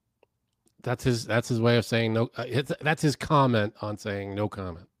 That's his way of saying no. That's his comment on saying no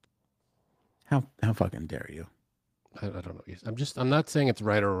comment. How fucking dare you? I don't know. I'm not saying it's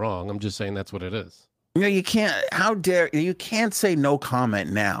right or wrong. I'm just saying that's what it is. You know, you can't. How dare you? Can't say no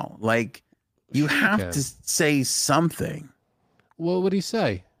comment now. Like you have to say something. What would he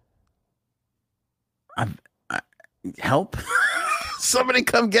say? Help! Somebody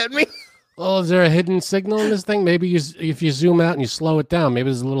come get me. Oh, is there a hidden signal in this thing? Maybe if you zoom out and you slow it down, maybe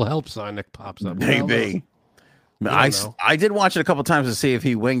there's a little help sign that pops up. Maybe. I did watch it a couple times to see if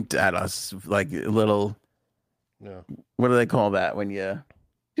he winked at us, like a little. Yeah. What do they call that when you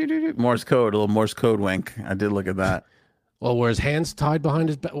Morse code? A little Morse code wink. I did look at that. Well, were his hands tied behind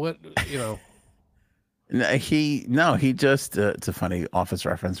his back? What He just. It's a funny Office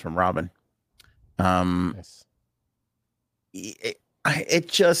reference from Robin. Nice. It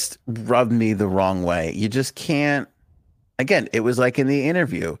just rubbed me the wrong way. You just can't. Again, it was like in the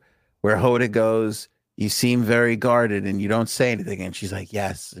interview where Hoda goes, "You seem very guarded and you don't say anything." And she's like,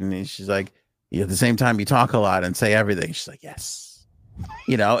 "Yes." And she's like, at the same time, you talk a lot and say everything. She's like, "Yes."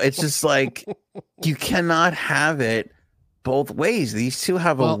 It's just like you cannot have it both ways. These two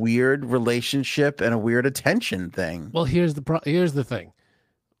have a weird relationship and a weird attention thing. Well, here's the thing.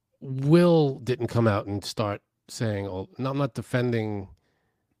 Will didn't come out and start saying, I'm not defending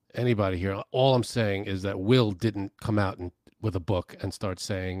anybody here. All I'm saying is that Will didn't come out with a book and start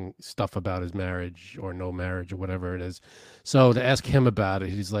saying stuff about his marriage or no marriage or whatever it is. So to ask him about it,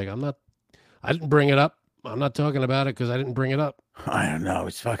 he's like, I didn't bring it up. I'm not talking about it because I didn't bring it up. I don't know.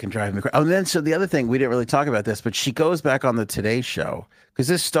 It's fucking driving me crazy. Oh, and then so the other thing, we didn't really talk about this, but she goes back on the Today Show because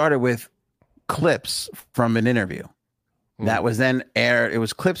this started with clips from an interview that was then aired. It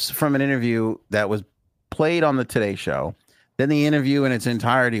was clips from an interview that was played on the Today Show. Then the interview in its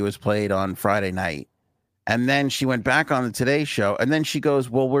entirety was played on Friday night. And then she went back on the Today Show. And then she goes,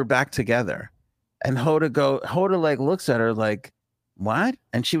 well, we're back together. And Hoda like looks at her like, what?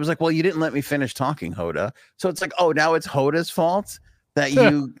 And she was like, well, you didn't let me finish talking, Hoda. So it's like, oh, now it's Hoda's fault that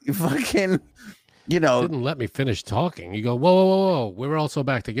you fucking, didn't let me finish talking. You go, whoa. We were also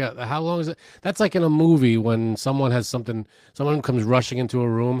back together. How long is it? That's like in a movie when someone comes rushing into a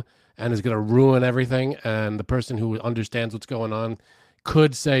room and is going to ruin everything. And the person who understands what's going on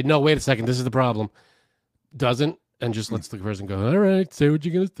could say, no, wait a second, this is the problem. Doesn't, and just lets the person go, all right, say what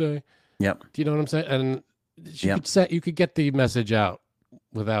you're going to say. Yep. Do you know what I'm saying? And you could get the message out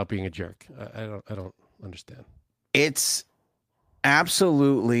without being a jerk. I don't understand. It's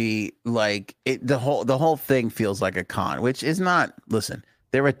absolutely like the whole thing feels like a con, which is not. Listen,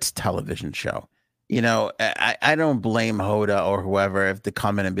 they're a television show. I don't blame Hoda or whoever if they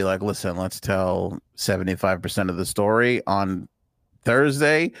come in and be like, listen, let's tell 75% of the story on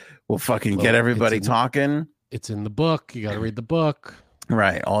Thursday. We'll fucking get everybody talking. It's in the book. You got to read the book.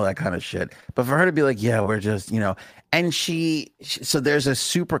 Right. All that kind of shit. But for her to be like, yeah, we're just, and so there's a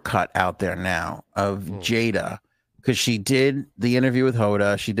super cut out there now of Jada because she did the interview with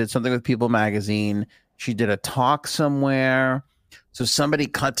Hoda. She did something with People Magazine. She did a talk somewhere. So somebody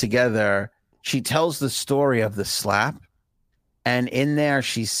cut together. She tells the story of the slap. And in there,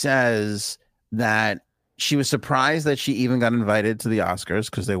 she says that she was surprised that she even got invited to the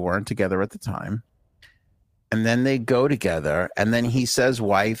Oscars because they weren't together at the time. And then they go together. And then he says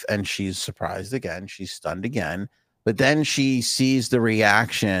wife, and she's surprised again. She's stunned again. But then she sees the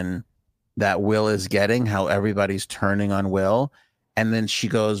reaction that Will is getting, how everybody's turning on Will. And then she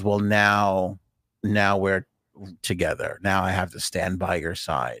goes, well, now we're together. Now I have to stand by your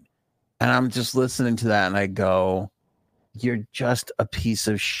side. And I'm just listening to that and I go, you're just a piece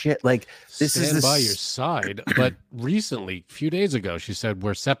of shit. Like, this Stand is by your side. But recently, a few days ago, she said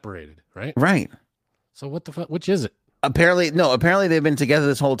we're separated, right? Right. So what the fuck? Which is it? Apparently they've been together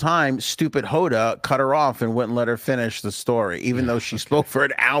this whole time. Stupid Hoda cut her off and wouldn't let her finish the story, even though she spoke for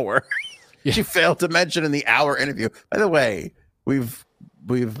an hour. Yeah. She failed to mention in the hour interview. By the way, we've.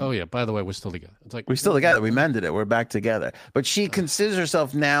 Oh yeah. By the way, we're still together. It's like we're still together. We mended it. We're back together. But she considers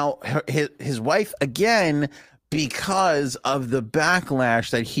herself now his wife again because of the backlash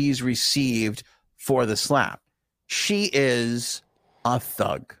that he's received for the slap. She is a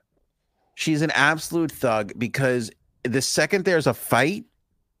thug. She's an absolute thug because the second there's a fight,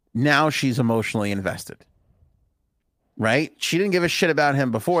 now she's emotionally invested. Right? She didn't give a shit about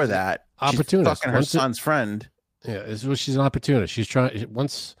him before that. Opportunist. She's fucking her son's friend. Yeah, she's an opportunist. She's trying.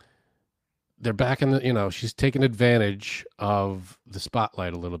 Once they're back in the, she's taking advantage of the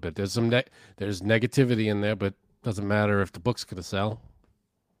spotlight a little bit. There's there's negativity in there, but doesn't matter if the book's gonna sell.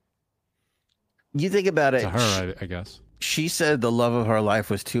 You think about it. To her, I guess. She said the love of her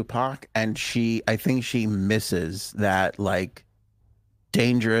life was Tupac, and I think she misses that like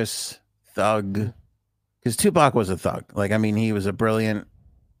dangerous thug, because Tupac was a thug. Like, I mean, he was a brilliant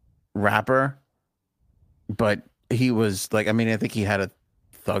rapper, but he was like, I mean, I think he had a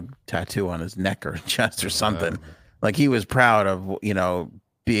thug tattoo on his neck or chest or something. Like, he was proud of,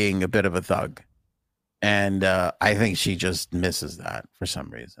 being a bit of a thug. And I think she just misses that for some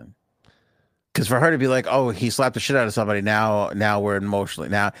reason. Because for her to be like, oh, he slapped the shit out of somebody, now we're emotionally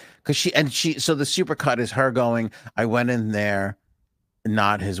now. Because so the supercut is her going, I went in there,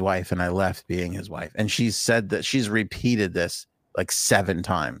 not his wife, and I left being his wife. And she said that she's repeated this like 7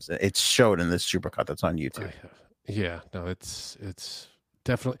 times. It's showed in this supercut that's on YouTube. Yeah, no, it's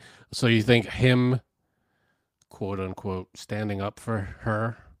definitely. So you think him, quote unquote, standing up for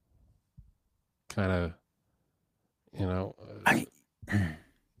her, kind of,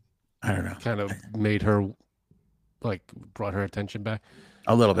 I don't know, kind of made her, like, brought her attention back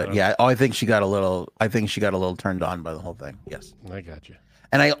a little bit. Yeah. Oh, I think she got a little turned on by the whole thing. Yes, I got you.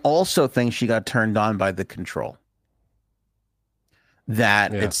 And I also think she got turned on by the control.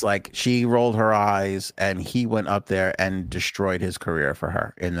 It's like she rolled her eyes and he went up there and destroyed his career for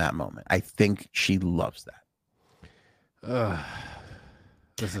her in that moment. I think she loves that.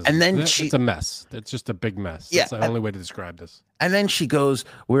 It's a mess. It's just a big mess. Yeah, that's the only way to describe this. And then she goes,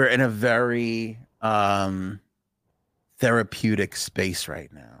 we're in a very therapeutic space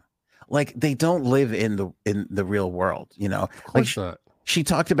right now. Like, they don't live in the real world, Of course not. She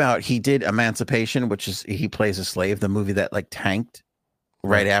talked about, he did Emancipation, which is, he plays a slave, the movie that like tanked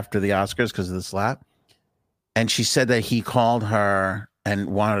right after the Oscars because of the slap. And she said that he called her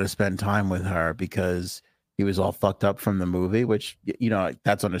and wanted to spend time with her because he was all fucked up from the movie, which,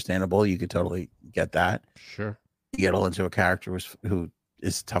 that's understandable. You could totally get that. Sure. You get all into a character who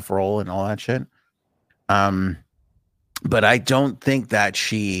is tough role and all that shit. But I don't think that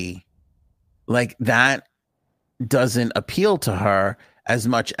she, like, that doesn't appeal to her as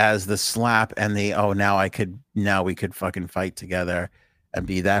much as the slap and the, now we could fucking fight together and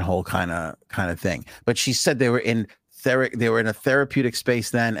be that whole kind of thing. But she said they were in a therapeutic space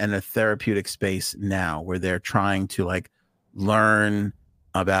then and a therapeutic space now, where they're trying to like learn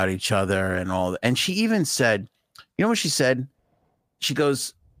about each other and all that. And she even said, you know what she said? She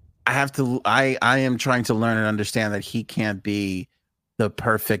goes, I am trying to learn and understand that he can't be the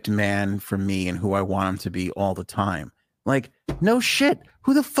perfect man for me and who I want him to be all the time. Like, no shit.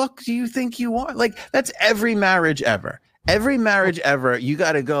 Who the fuck do you think you are? Like, that's every marriage ever. Every marriage ever, you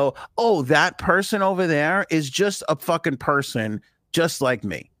got to go, oh, that person over there is just a fucking person just like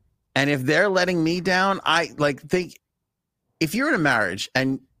me. And if they're letting me down, I like think if you're in a marriage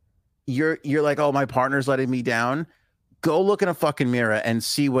and you're like, oh, my partner's letting me down, go look in a fucking mirror and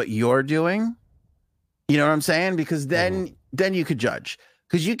see what you're doing. You know what I'm saying? Because then you could judge.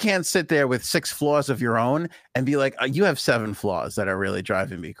 Because you can't sit there with 6 flaws of your own and be like, you have 7 flads that are really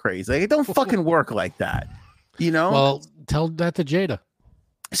driving me crazy. Like, it don't fucking work like that. Well, tell that to Jada.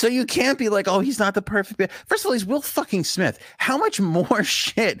 So you can't be like, oh, he's not the perfect. First of all, he's Will fucking Smith. How much more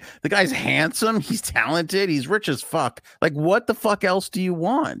shit? The guy's handsome. He's talented. He's rich as fuck. Like, what the fuck else do you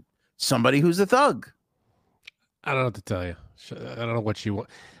want? Somebody who's a thug. I don't know what to tell you. I don't know what she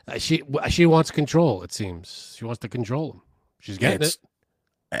wants. She wants control. It seems she wants to control him. She's getting it.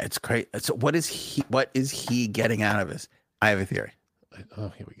 It's crazy. So what is he getting out of this? I have a theory.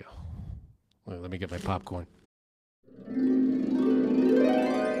 Oh, here we go. Let me get my popcorn.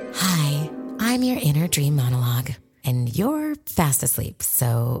 Hi, I'm your inner dream monologue, and you're fast asleep,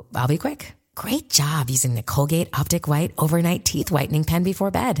 so I'll be quick. Great job using the Colgate Optic White Overnight Teeth Whitening Pen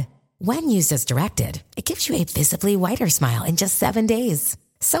before bed. When used as directed, it gives you a visibly whiter smile in just 7 days.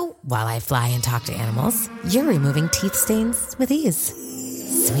 So while I fly and talk to animals, you're removing teeth stains with ease.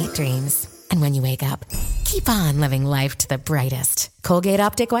 Sweet dreams. And when you wake up, keep on living life to the brightest. Colgate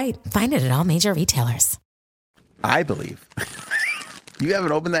Optic White. Find it at all major retailers. I believe. You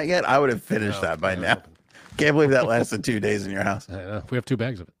haven't opened that yet? I would have finished that by now. Can't believe that lasted 2 days in your house. We have 2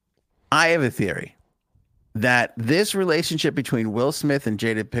 bags of it. I have a theory that this relationship between Will Smith and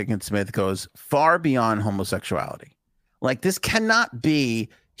Jada Pinkett Smith goes far beyond homosexuality. Like, this cannot be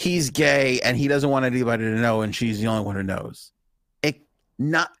he's gay and he doesn't want anybody to know and she's the only one who knows. It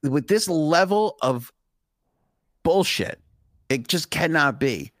not with this level of bullshit. It just cannot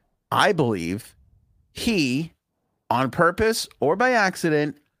be. I believe he, on purpose or by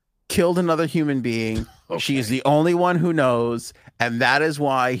accident, killed another human being. Okay. She is the only one who knows, and that is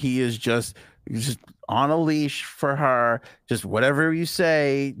why he is just on a leash for her. Just whatever you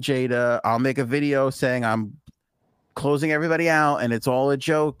say, Jada, I'll make a video saying I'm closing everybody out and it's all a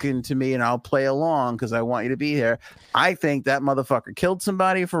joke and to me, and I'll play along because I want you to be here. I think that motherfucker killed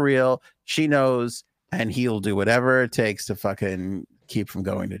somebody for real. She knows, and he'll do whatever it takes to fucking keep from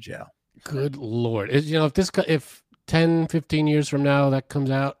going to jail. Good Lord. If 10, 15 years from now that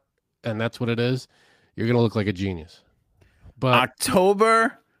comes out and that's what it is, you're going to look like a genius. But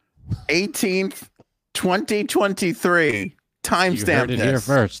October 18th, 2023. Timestamp this. You heard it here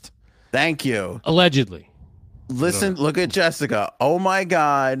first. Thank you. Allegedly. Listen, look at Jessica. Oh my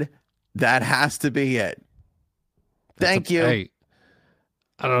God. That has to be it. Thank you. Hey,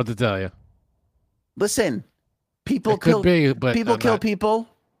 I don't know what to tell you. Listen, people kill people. People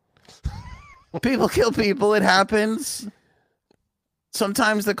kill people. It happens.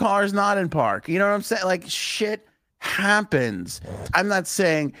 Sometimes the car's not in park. You know what I'm saying? Like, shit happens. I'm not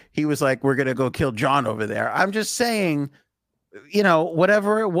saying he was like, we're going to go kill John over there. I'm just saying,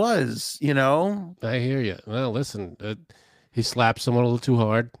 whatever it was, I hear you. Well, listen, he slapped someone a little too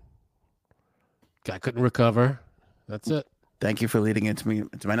hard. Guy couldn't recover. That's it. Thank you for leading into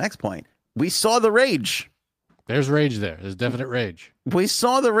my next point. We saw the rage. There's rage there. There's definite rage. We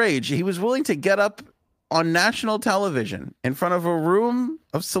saw the rage. He was willing to get up on national television in front of a room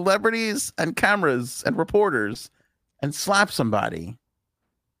of celebrities and cameras and reporters and slap somebody.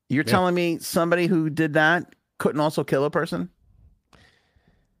 You're telling me somebody who did that couldn't also kill a person?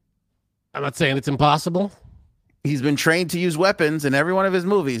 I'm not saying it's impossible. He's been trained to use weapons in every one of his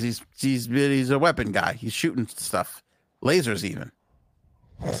movies. He's a weapon guy. He's shooting stuff. Lasers even.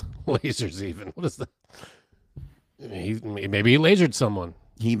 Lasers even. What is that? Maybe he lasered someone.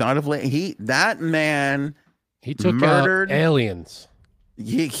 He might have. That man. He took murdered out aliens.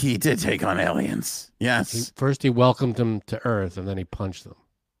 He did take on aliens. Yes. First he welcomed them to Earth, and then he punched them.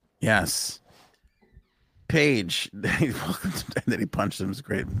 Yes. Paige. He welcomed them, and then he punched them. It's a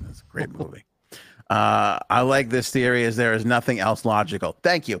great movie. I like this theory. As there is nothing else logical.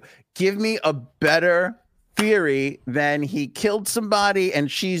 Thank you. Give me a better theory than he killed somebody and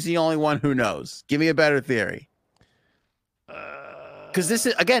she's the only one who knows. Give me a better theory. Because this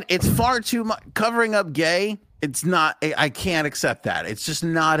is, again, it's far too much. Covering up gay, it's not, I can't accept that. It's just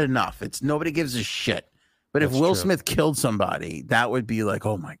not enough. It's nobody gives a shit. But if Will Smith killed somebody, that would be like,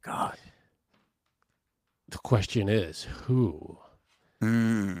 oh my God. The question is, who?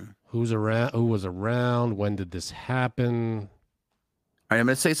 Who's around? Who was around? When did this happen? All right, I'm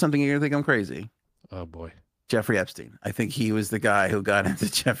going to say something. You're going to think I'm crazy. Oh, boy. Jeffrey Epstein. I think he was the guy who got into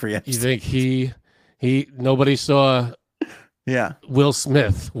Jeffrey Epstein. You think nobody saw Will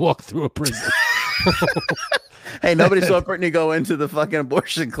Smith walk through a prison? Hey, nobody saw Britney go into the fucking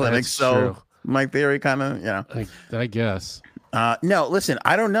abortion clinic. That's true. My theory kind of, I guess. No, listen,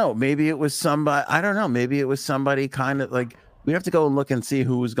 I don't know. Maybe it was somebody, I don't know. Maybe it was somebody kind of like, we have to go and look and see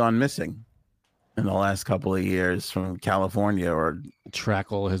who has gone missing in the last couple of years from California or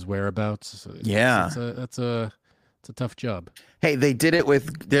track all his whereabouts. It's a tough job. Hey, they did it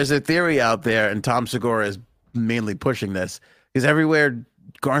with, there's a theory out there, and Tom Segura is mainly pushing this, because everywhere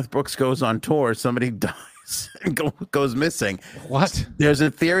Garth Brooks goes on tour, somebody dies and goes missing. What? There's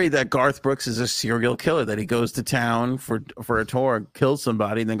a theory that Garth Brooks is a serial killer, that he goes to town for a tour, kills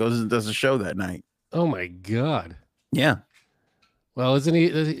somebody, and then goes and does a show that night. Oh my God. Yeah. Well, isn't he?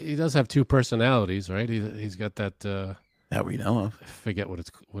 He does have two personalities, right? He's got that. That we know of. I forget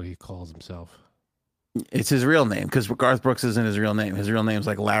what he calls himself. It's his real name, because Garth Brooks isn't his real name. His real name's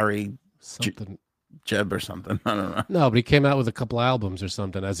like Larry something. Jeb or something. I don't know. No, but he came out with a couple albums or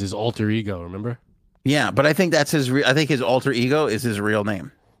something as his alter ego. Remember? Yeah, but I think that's his. I think his alter ego is his real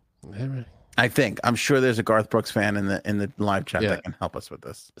name. Yeah, right. I think. I'm sure there's a Garth Brooks fan in the live chat that can help us with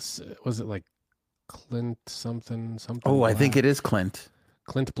this. Was it like Clint something? Oh, I think it is Clint.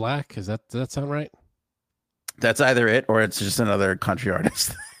 Clint Black. Does that sound right? That's either it or it's just another country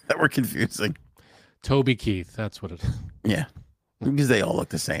artist that we're confusing. Toby Keith. That's what it is. Yeah, because they all look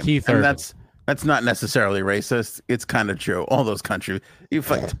the same. Keith and Urban. That's not necessarily racist. It's kind of true. All those country,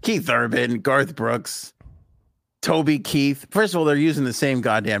 Keith Urban, Garth Brooks, Toby Keith. First of all, they're using the same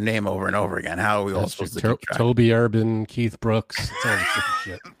goddamn name over and over again. How are we all supposed to keep track? Toby Urban, Keith Brooks. It's all the same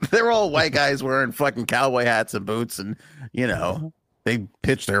shit. They're all white guys wearing fucking cowboy hats and boots, and they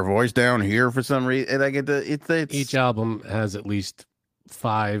pitch their voice down here for some reason. And I get it's each album has at least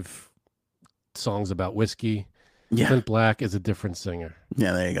 5 songs about whiskey. Yeah. Clint Black is a different singer.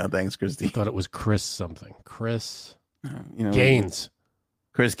 Yeah, there you go. Thanks, Christy. I thought it was Chris something. Chris Gaines.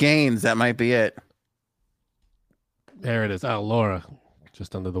 Chris Gaines. That might be it. There it is. Oh, Laura,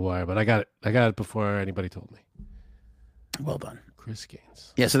 just under the wire. But I got it before anybody told me. Well done, Chris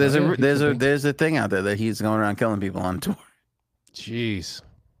Gaines. Yeah. So there's a thing out there that he's going around killing people on tour. Jeez.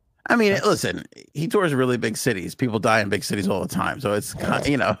 I mean, listen, he tours really big cities. People die in big cities all the time. So it's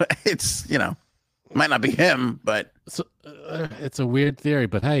might not be him, but it's a weird theory.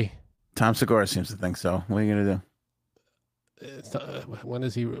 But hey, Tom Segura seems to think so. What are you gonna do? When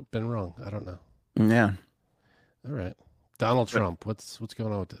has he been wrong? I don't know. Yeah. All right. Donald Trump. What's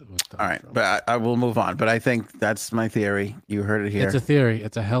going on with Donald all right, Trump? But I will move on. But I think that's my theory. You heard it here. It's a theory.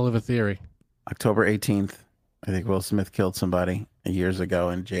 It's a hell of a theory. October 18th. I think Will Smith killed somebody years ago,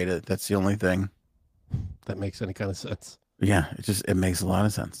 and Jada. That's the only thing that makes any kind of sense. Yeah, it makes a lot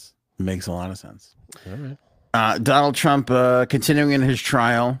of sense. It makes a lot of sense. All right. Donald Trump continuing in his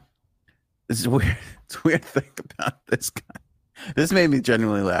trial. This is weird. It's a weird thing about this guy. This made me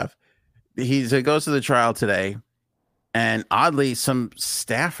genuinely laugh. He goes to the trial today, and oddly, some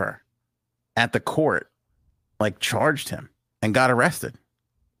staffer at the court charged him and got arrested.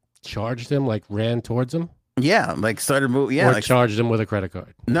 Charged him, ran towards him. Yeah, started moving. Yeah, or charged him with a credit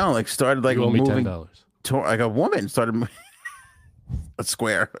card. No, started you owe me moving. $10. Like a woman started a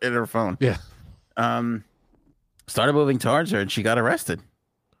square in her phone. Yeah. Started moving towards her, and she got arrested.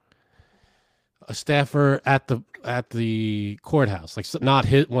 A staffer at the courthouse, not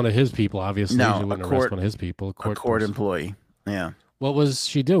one of his people, obviously. No, he wouldn't arrest one of his people. A court employee. Yeah. What was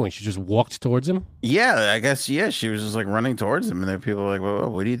she doing? She just walked towards him? Yeah, I guess. Yeah, she was just running towards him, and then people were like, "Whoa,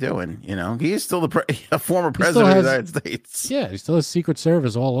 what are you doing?" He's still a former president of the United States. Yeah, he still has Secret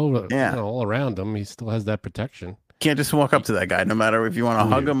Service all over. Yeah, all around him. He still has that protection. Can't just walk up to that guy, no matter if you want to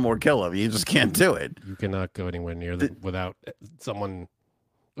hug him or kill him. You just can't do it. You cannot go anywhere near them without someone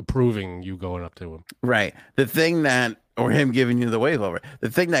approving you going up to him. Right. The thing or him giving you the wave over.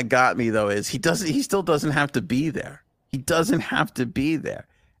 The thing that got me though is he still doesn't have to be there. He doesn't have to be there.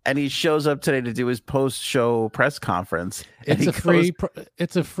 And he shows up today to do his post-show press conference. It's a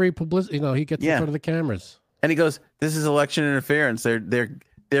free publicity. He gets in front of the cameras. And he goes, "This is election interference.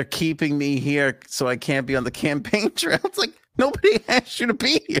 They're keeping me here so I can't be on the campaign trail." It's like, nobody asked you to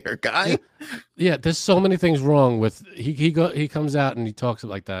be here, guy. Yeah, there's so many things wrong with he comes out and he talks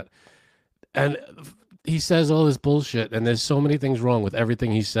like that, and he says all this bullshit, and there's so many things wrong with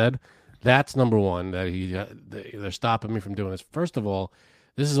everything he said. That's number one, that they're stopping me from doing this. First of all,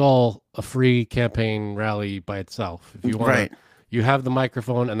 this is all a free campaign rally by itself. If you want, you have the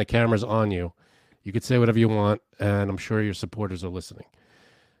microphone and the cameras on you. You could say whatever you want, and I'm sure your supporters are listening.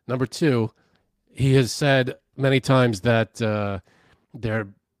 Number two, he has said many times that they're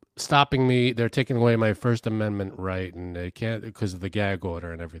stopping me. They're taking away my First Amendment right, and they can't because of the gag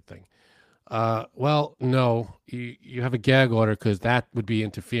order and everything. Well, no, you have a gag order because that would be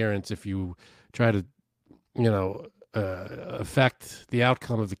interference if you try to, affect the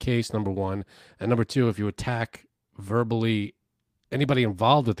outcome of the case, number one. And number two, if you attack verbally anybody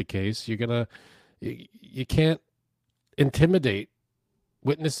involved with the case, you can't intimidate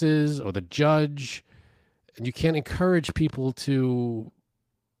witnesses or the judge, and you can't encourage people to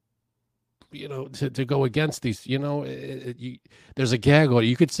go against these. There's a gag order.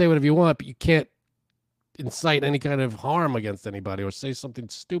 You could say whatever you want, but you can't incite any kind of harm against anybody or say something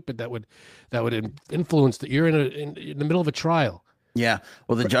stupid that would influence that you're in the middle of a trial. Yeah.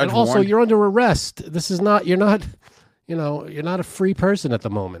 Well, the judge and also you're under arrest. This is not. You're not a free person at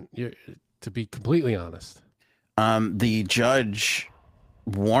the moment. To be completely honest. The judge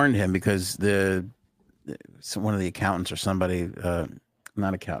warned him because one of the accountants or somebody,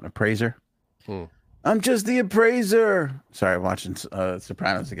 not accountant, appraiser. I'm just the appraiser. Sorry, I'm watching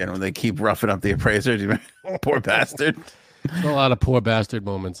Sopranos again when they keep roughing up the appraiser. Poor bastard. There's a lot of poor bastard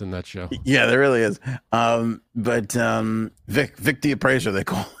moments in that show. Yeah, there really is. But Vic the appraiser, they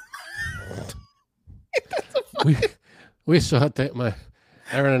call him. We saw that.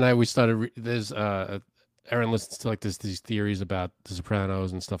 Aaron and I, we started. There's Erin listens to like these theories about The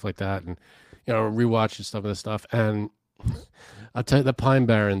Sopranos and stuff like that, and rewatches some of this stuff. And I'll tell you, the Pine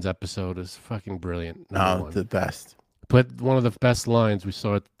Barrens episode is fucking brilliant. The best. But one of the best lines we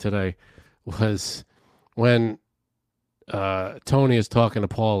saw today was when Tony is talking to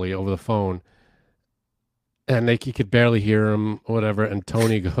Paulie over the phone, and he could barely hear him or whatever, and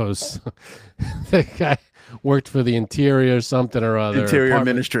Tony goes, the guy worked for the interior something or other. Interior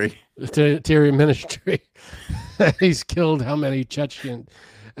Ministry. He's killed how many Chechen?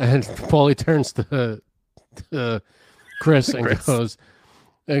 And Paulie turns to Chris and goes,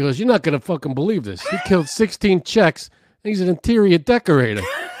 you're not going to fucking believe this. He killed 16 Czechs. He's an interior decorator.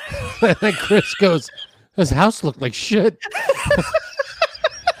 And then Chris goes, his house looked like shit.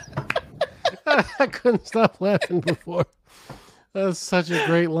 I couldn't stop laughing before. That was such a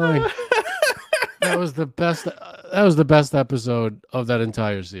great line. That was the best. That was the best episode of that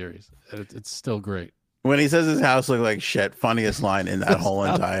entire series. It's still great. When he says his house looked like shit, funniest line in that whole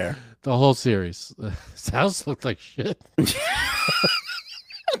entire. The whole series. His house looked like shit. They're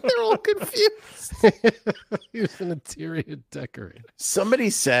all confused. He was an interior decorator. Somebody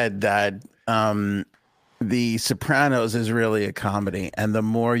said that The Sopranos is really a comedy, and the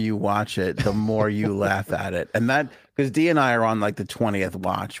more you watch it, the more you laugh at it. And that, because Dee and I are on like the 20th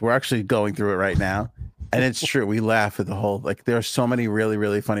watch. We're actually going through it right now. And it's true. We laugh at the whole, like, there are so many really,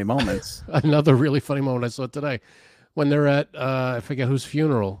 really funny moments. Another really funny moment I saw today when they're at, I forget whose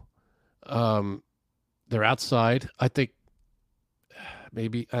funeral. They're outside. I think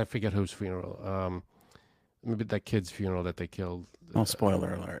maybe, I forget whose funeral. Maybe that kid's funeral that they killed. Oh,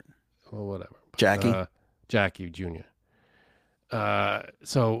 spoiler alert. Well, whatever. Jackie? Jackie Jr.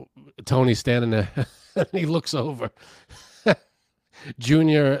 So Tony's standing there and he looks over.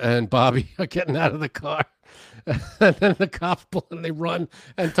 Junior and Bobby are getting out of the car. And then the cops pull and they run.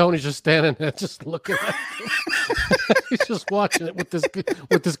 And Tony's just standing there just looking at them. He's just watching it with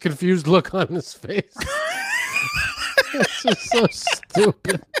this confused look on his face. It's just so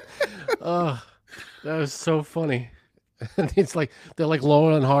stupid. Oh, that was so funny. And it's like they're like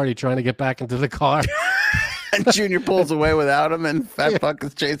Laurel and Hardy trying to get back into the car. And Junior pulls away without him, and Fat Fuck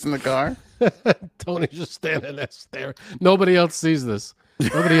is chasing the car. Tony's just standing there staring. Nobody else sees this.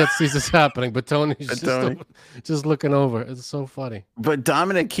 Nobody else sees this happening, but Tony's just looking over. It's so funny. But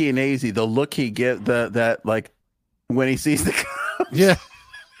Dominic Chianese, the look he gives, that like when he sees the cops. Yeah.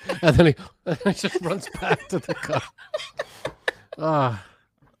 And then he just runs back to the car. Ah,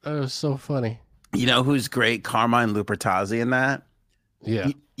 that was so funny. You know who's great? Carmine Lupertazzi in that.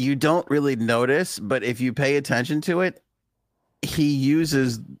 Yeah. You don't really notice, but if you pay attention to it,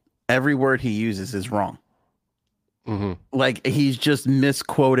 every word he uses is wrong. Mm-hmm. Like he's just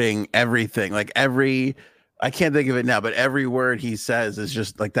misquoting everything. Like I can't think of it now, but every word he says is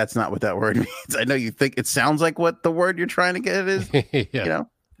just like, that's not what that word means. I know you think it sounds like what the word you're trying to get is,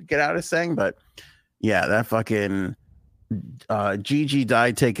 get out of saying, but yeah, that fucking Gigi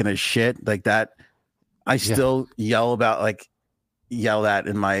died taking a shit like that. I still yell that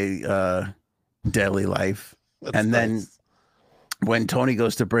in my daily life. That's and nice. Then when Tony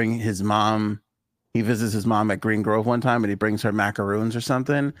goes to bring his mom, he visits his mom at Green Grove one time and he brings her macaroons or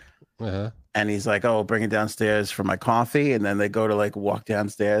something. Uh-huh. And he's like, oh, bring it downstairs for my coffee. And then they go to like walk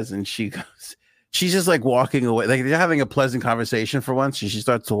downstairs and she's just like walking away. Like they're having a pleasant conversation for once. And she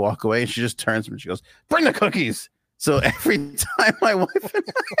starts to walk away and she just turns and she goes, bring the cookies. So every time my wife and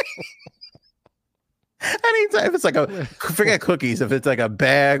anytime it's like forget cookies, if it's like a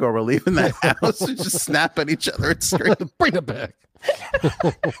bag or we're leaving the house, we just snap at each other and scream, bring it back.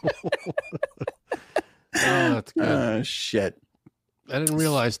 Oh, that's good. Oh, shit. I didn't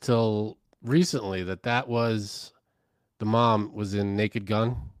realize till recently that was the mom was in Naked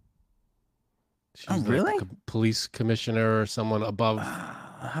Gun. She's really? Like a police commissioner or someone above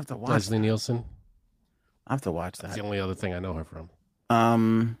I'll have to watch Leslie Nielsen. I'll have to watch that. That's the only other thing I know her from.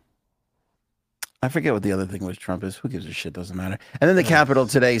 I forget what the other thing was. Trump is. Who gives a shit? Doesn't matter. And then the Capitol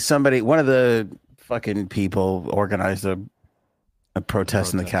today, one of the fucking people organized a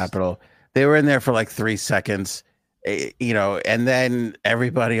protest in the Capitol. They were in there for like 3 seconds, and then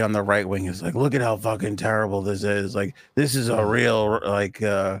everybody on the right wing is like, look at how fucking terrible this is. Like, this is a real, like,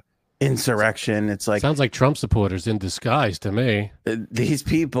 insurrection. It's like. Sounds like Trump supporters in disguise to me. These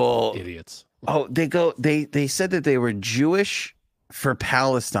people. Idiots. Oh, they said that they were Jewish for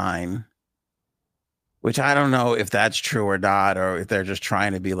Palestine, which I don't know if that's true or not, or if they're just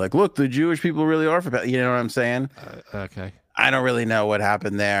trying to be like, look, the Jewish people really are for Palestine. You know what I'm saying? Okay. I don't really know what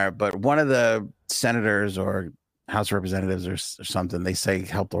happened there, but one of the senators or House representatives or something, they say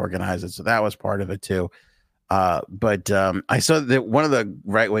helped organize it. So that was part of it too. But I saw that one of the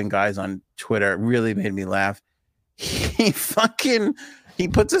right-wing guys on Twitter really made me laugh. He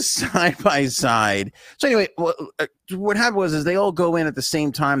puts us side by side. So anyway, what happened was they all go in at the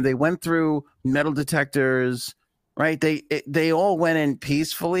same time. They went through metal detectors, right? They all went in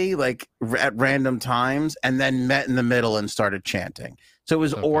peacefully, like at random times, and then met in the middle and started chanting. So it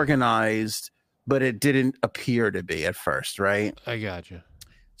was organized, but it didn't appear to be at first, right? I got you.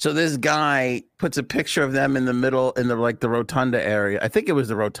 So this guy puts a picture of them in the middle, in the rotunda area. I think it was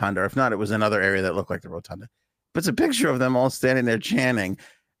the rotunda. If not, it was another area that looked like the rotunda. Puts a picture of them all standing there chanting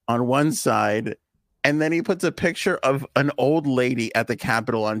on one side, and then he puts a picture of an old lady at the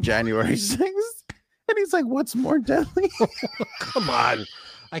Capitol on January 6th, and he's like, "What's more deadly?" Come on,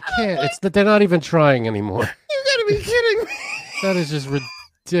 I can't. It's that they're not even trying anymore. You gotta be kidding me! That is just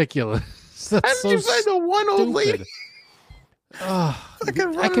ridiculous. That's How did you find the one old lady? I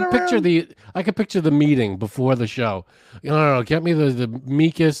could picture the meeting before the show. No, get me the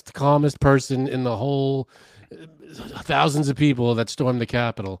meekest, calmest person in the whole thousands of people that stormed the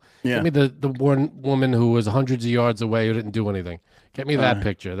Capitol. Yeah. Get me the one woman who was hundreds of yards away who didn't do anything. Get me that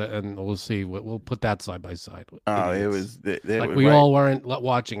picture, and we'll see. We'll put that side by side. Oh, idiots. We all weren't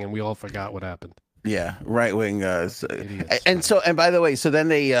watching, and we all forgot what happened. Yeah, right wing. And by the way, so then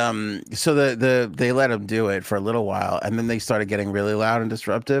they they let them do it for a little while, and then they started getting really loud and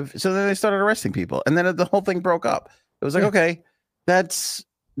disruptive. So then they started arresting people, and then the whole thing broke up. It was like, okay, that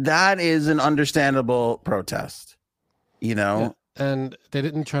is an understandable protest, Yeah. And they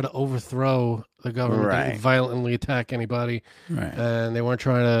didn't try to overthrow the government. They didn't violently attack anybody, and they weren't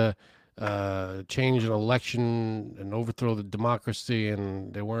trying to change an election and overthrow the democracy,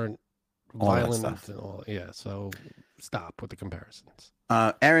 and they weren't violent and all. Yeah, so stop with the comparisons.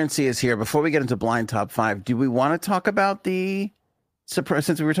 Aaron C is here. Before we get into blind top 5, do we want to talk about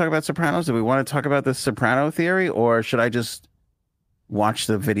since we were talking about Sopranos, do we want to talk about the Soprano theory, or should I just watch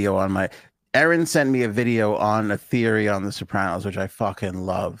the video on my... Aaron sent me a video on a theory on the Sopranos, which I fucking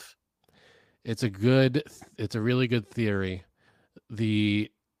love. It's a really good theory. It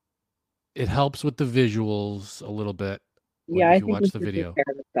helps with the visuals a little bit. Yeah, I think watch the video.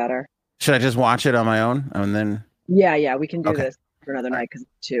 Better. Should I just watch it on my own and then? Yeah, we can do this for another night because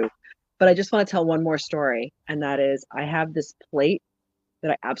it's 2. But I just want to tell one more story, and that is I have this plate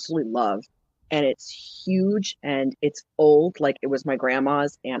that I absolutely love, and it's huge and it's old, like it was my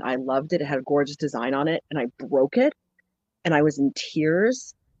grandma's, and I loved it. It had a gorgeous design on it, and I broke it, and I was in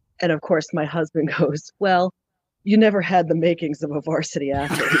tears. And of course, my husband goes, "Well, you never had the makings of a varsity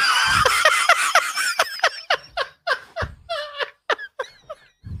athlete."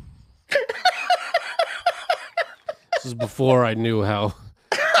 This is before I knew how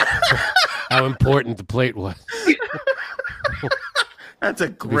important the plate was. That's a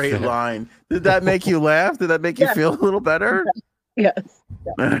great line. Did that make you laugh? Did that make you feel a little better? Yes.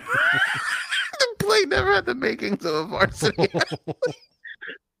 The plate never had the makings of a varsity.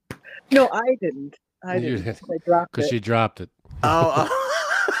 No, I didn't. I dropped it. Because she dropped it. Oh,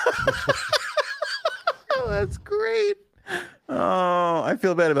 that's great. Oh, I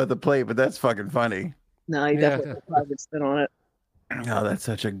feel bad about the plate, but that's fucking funny. No, I definitely put private spin on it. Oh, that's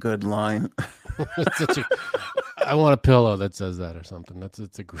such a good line. I want a pillow that says that or something.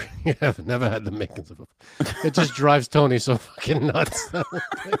 It's a great. I've never had the makings of it. It just drives Tony so fucking nuts.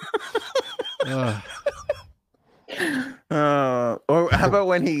 Or how about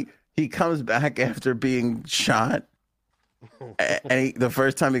when he comes back after being shot, and the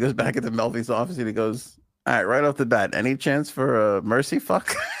first time he goes back into Melfi's office, and he goes, "All right, right off the bat, any chance for a mercy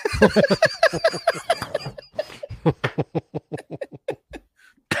fuck?"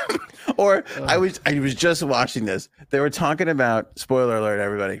 Or I was just watching this. They were talking about, spoiler alert,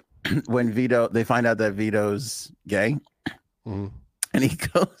 everybody, when they find out that Vito's gay, and he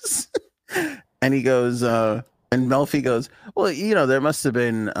goes, and Melfi goes, "Well, there must have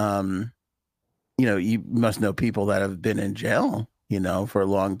been, you must know people that have been in jail, for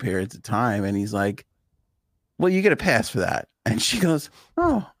long periods of time." And he's like, "Well, you get a pass for that." And she goes,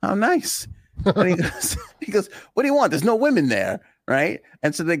 "Oh, how nice." And he goes, "What do you want? There's no women there." Right.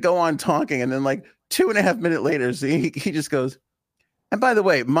 And so they go on talking, and then like 2.5 minutes later, so he just goes, "And by the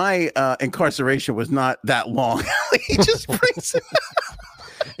way, my incarceration was not that long." He just brings it up.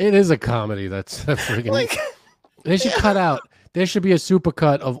 It is a comedy. That's freaking they should cut out. There should be a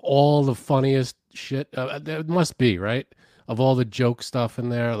supercut of all the funniest shit. There must be, right? Of all the joke stuff in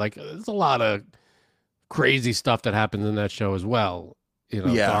there. Like, there's a lot of crazy stuff that happens in that show as well.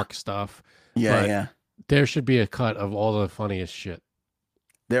 Dark stuff. Yeah. There should be a cut of all the funniest shit.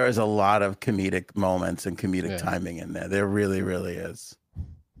 There is a lot of comedic moments and comedic timing in there. There really, really is.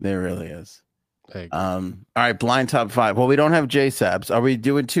 There really is. All right, blind top 5. Well, we don't have J-Sabs. Are we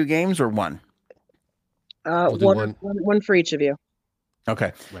doing 2 games or 1? We'll do one for each of you.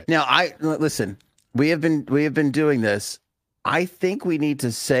 Okay. Right. Now, listen. We have been doing this. I think we need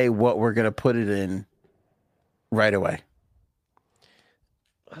to say what we're going to put it in right away.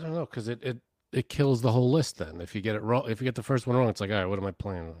 I don't know, because it kills the whole list. Then if you get it wrong, if you get the first one wrong, it's like, all right, what am I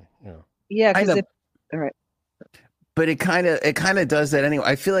playing? Yeah, because all right. But it kind of does that anyway.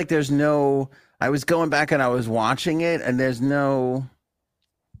 I feel like there's no. I was going back and I was watching it, and there's no.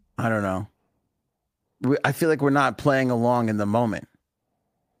 I don't know. I feel like we're not playing along in the moment.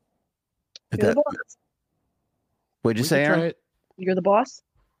 You're the boss. What'd you say, Aaron? You're the boss?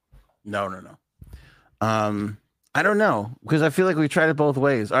 No. I don't know, because I feel like we tried it both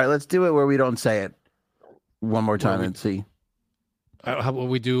ways. All right, let's do it where we don't say it one more time and see. How will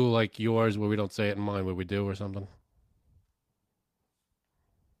we do like yours where we don't say it and mine where we do or something?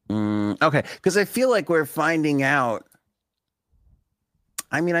 Okay, because I feel like we're finding out.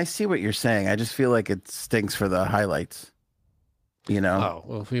 I mean, I see what you're saying. I just feel like it stinks for the highlights. Oh,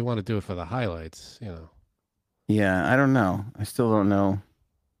 well, if we want to do it for the highlights, Yeah, I don't know. I still don't know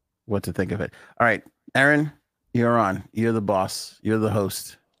what to think of it. All right, Aaron, you're on. You're the boss. You're the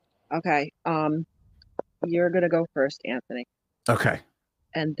host. Okay. You're gonna go first, Anthony. Okay.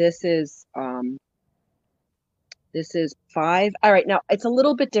 And this is 5. All right, now it's a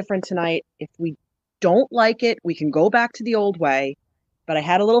little bit different tonight. If we don't like it, we can go back to the old way. But I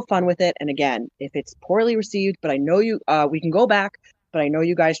had a little fun with it. And again, if it's poorly received, but I know we can go back, but I know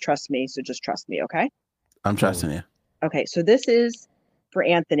you guys trust me. So just trust me. Okay. I'm trusting you. Okay. So this is for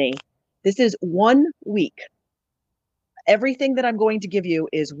Anthony. This is 1 week. Everything that I'm going to give you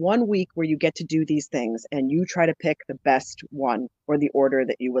is 1 week where you get to do these things and you try to pick the best one or the order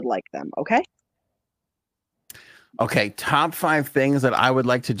that you would like them. Okay. Okay. Top 5 things that I would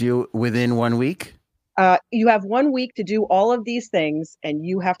like to do within 1 week. You have 1 week to do all of these things, and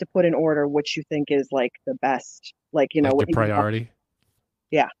you have to put in order which you think is like the best, like what your priority.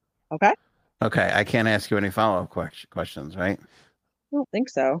 Yeah. Okay. Okay. I can't ask you any follow-up questions, right? I don't think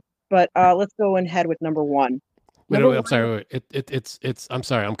so. But let's go ahead with number 1. Wait, I'm sorry. It's. I'm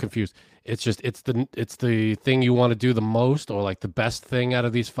sorry. I'm confused. It's the thing you want to do the most, or like the best thing out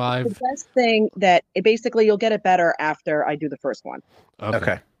of these 5. The best thing that basically you'll get it better after I do the first one.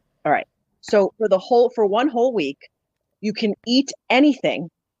 Okay. All right. So for 1 whole week, you can eat anything.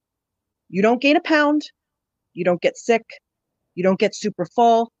 You don't gain a pound. You don't get sick. You don't get super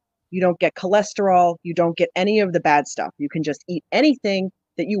full. You don't get cholesterol. You don't get any of the bad stuff. You can just eat anything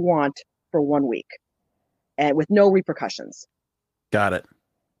that you want for 1 week and with no repercussions. Got it.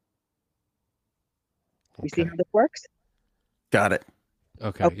 You see how this works? Got it.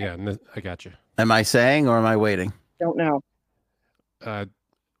 Okay. Yeah. I got you. Am I saying or am I waiting? Don't know.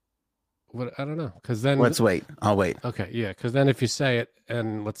 What I don't know, because then let's wait. I'll wait. Okay, yeah, because then if you say it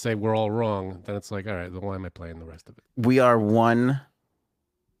and let's say we're all wrong, then it's like, all right, then why am I playing the rest of it? We are 1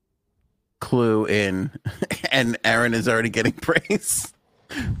 clue in, and Aaron is already getting praise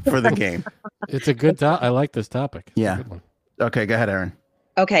for the game. It's a good. I like this topic. It's a good one. Okay, go ahead, Aaron.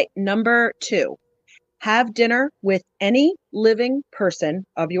 Okay, number 2, have dinner with any living person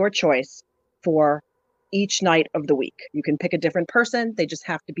of your choice for each night of the week. You can pick a different person. They just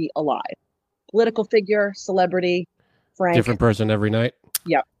have to be alive. Political figure, celebrity, friend. Different person every night?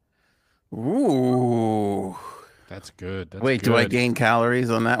 Yep. Ooh. That's good. Wait, do I gain calories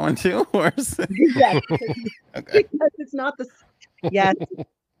on that one too? Or is it... Yes. Okay. Because it's not the... Yes.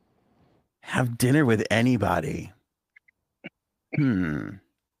 Have dinner with anybody. Just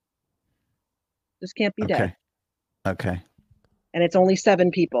can't be dead. Okay. And it's only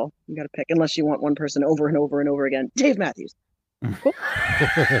 7 people. You got to pick, unless you want one person over and over and over again. Dave Matthews. Cool.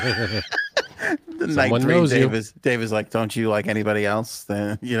 The night 3, Dave is like, don't you like anybody else?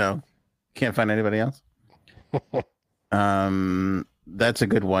 Then can't find anybody else. That's a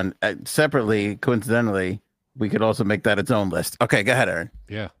good one. Separately, coincidentally, we could also make that its own list. Okay, go ahead, Aaron.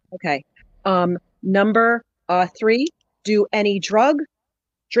 Yeah. Okay. Number 3, do any drug,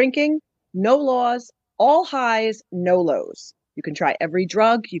 drinking, no laws, all highs, no lows. You can try every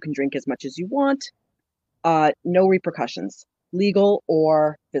drug. You can drink as much as you want. No repercussions, legal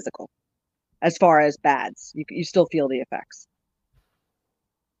or physical. As far as bads, you still feel the effects.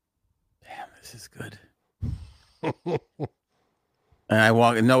 Damn, this is good. And I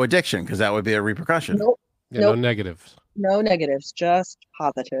want no addiction, because that would be a repercussion. Nope. Yeah, nope. No negatives. No negatives, just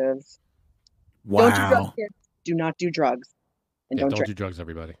positives. Wow. Don't do drugs, kids. Do not do drugs. And don't drink. do drugs,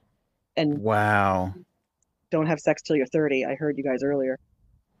 everybody. And wow. Don't have sex till you're 30. I heard you guys earlier.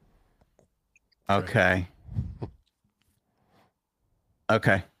 Okay.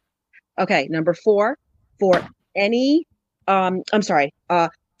 Okay. Okay, number 4, for any, for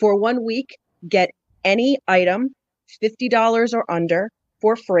 1 week, get any item, $50 or under,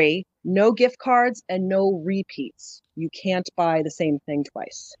 for free, no gift cards and no repeats. You can't buy the same thing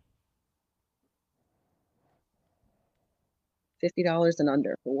twice. $50 and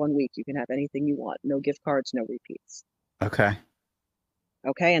under for 1 week. You can have anything you want. No gift cards, no repeats. Okay.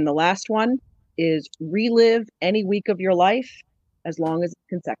 Okay, and the last one is relive any week of your life as long as it's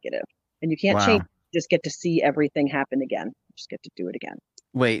consecutive. And you can't change, just get to see everything happen again. You just get to do it again.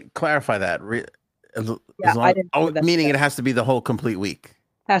 Wait, clarify that. Meaning it has to be the whole complete week.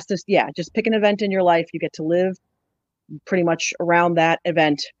 Just pick an event in your life. You get to live pretty much around that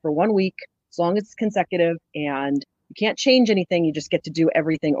event for 1 week, as long as it's consecutive, and you can't change anything. You just get to do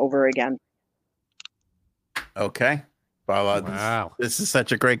everything over again. Okay. Well, wow. This is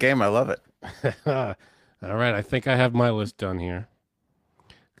such a great game. I love it. All right. I think I have my list done here.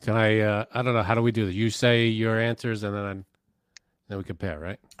 Can I don't know. How do we do that? You say your answers and then we compare,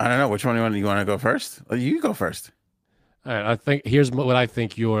 right? I don't know. Which one you want to go first? Oh, you go first. All right. Here's what I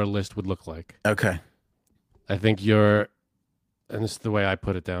think your list would look like. Okay. I think and this is the way I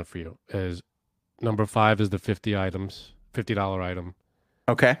put it down for you, is number 5 is the $50 item.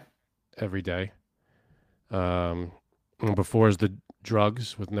 Okay. Every day. Number 4 is the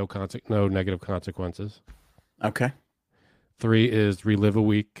drugs with no negative consequences. Okay. 3 is relive a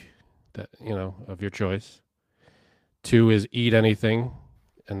week that of your choice. 2 is eat anything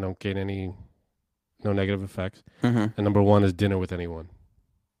and don't get no negative effects. Mm-hmm. And number 1 is dinner with anyone.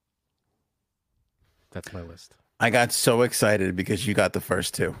 That's my list. I got so excited because you got the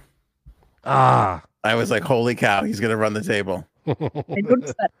first 2. I was like, holy cow, he's going to run the table. I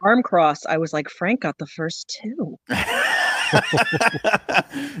noticed that arm cross. I was like, Frank got the first 2.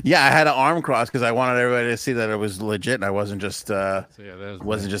 Yeah, I had an arm cross because I wanted everybody to see that it was legit and I wasn't just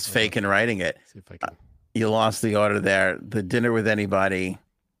faking writing it. See if I can. You lost the order there. The dinner with anybody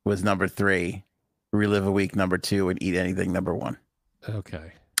was number 3. Relive a week number 2, and eat anything number 1.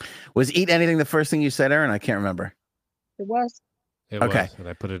 Okay. Was eat anything the first thing you said, Aaron? I can't remember. It was. It was, and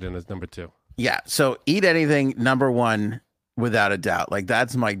I put it in as number 2. Yeah. So eat anything number 1 without a doubt. Like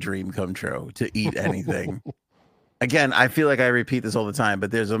that's my dream come true, to eat anything. Again, I feel like I repeat this all the time,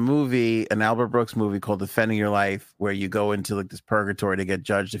 but there's a movie, an Albert Brooks movie called Defending Your Life, where you go into like this purgatory to get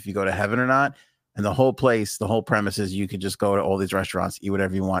judged if you go to heaven or not. And the whole premise is you could just go to all these restaurants, eat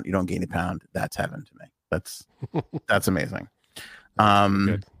whatever you want. You don't gain a pound. That's heaven to me. That's amazing.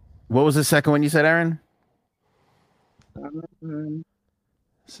 Good. What was the second one you said, Aaron? Have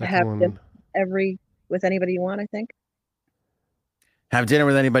dinner with anybody you want, I think. Have dinner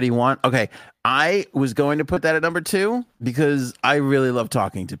with anybody you want. Okay. I was going to put that at number 2 because I really love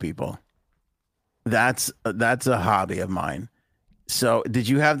talking to people. That's a hobby of mine. So did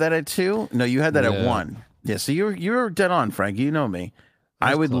you have that at 2? No, you had that at 1. Yeah. So you're dead on, Frank. You know me.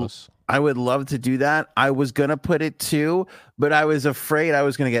 I would love to do that. I was going to put it 2, but I was afraid I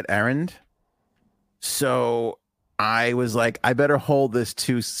was going to get errand. So I was like, I better hold this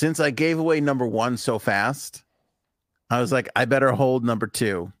 2 since I gave away number 1 so fast. I was like, I better hold number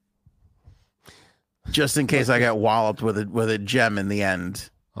 2 just in case I get walloped with a gem in the end.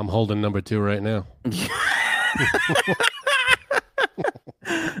 I'm holding number 2 right now.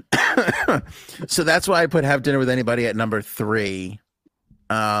 So that's why I put have dinner with anybody at number 3.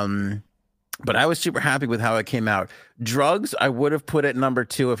 But I was super happy with how it came out. Drugs, I would have put at number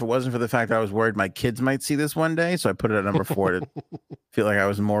 2 if it wasn't for the fact that I was worried my kids might see this one day. So I put it at number 4 to feel like I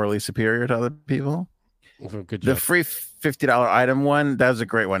was morally superior to other people. Good job. The free $50 item one, that was a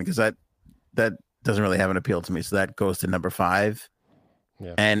great one because that doesn't really have an appeal to me. So that goes to number 5.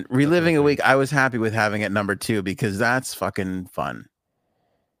 Yeah, and reliving a week, I was happy with having at number 2 because that's fucking fun.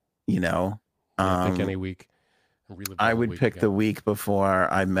 Pick any week. I would pick the week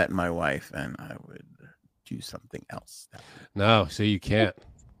before I met my wife, and I would do something else. No, so you can't.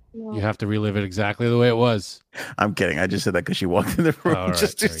 You have to relive it exactly the way it was. I'm kidding. I just said that because she walked in the room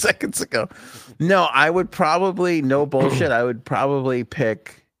just 2 seconds ago. No, I would probably, no bullshit, I would probably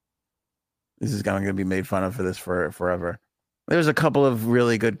pick, this is going to be made fun of for this forever. There's a couple of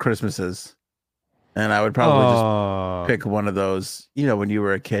really good Christmases, and I would probably just pick one of those, when you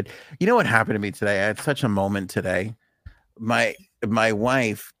were a kid. You know what happened to me today? I had such a moment today. My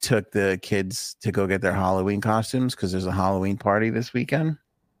wife took the kids to go get their Halloween costumes because there's a Halloween party this weekend.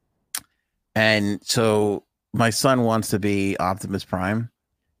 And so my son wants to be Optimus Prime.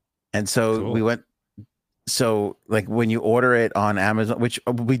 And so we went. So like when you order it on Amazon, which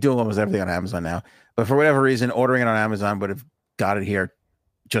we do almost everything on Amazon now, but for whatever reason, ordering it on Amazon would have got it here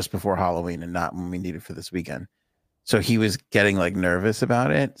just before Halloween and not when we need it for this weekend. So he was getting like nervous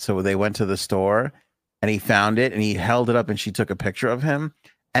about it. So they went to the store and he found it and he held it up and she took a picture of him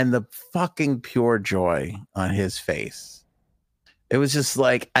and the fucking pure joy on his face. It was just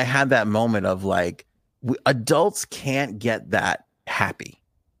like, I had that moment of like, adults can't get that happy.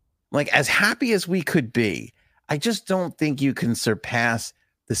 Like as happy as we could be, I just don't think you can surpass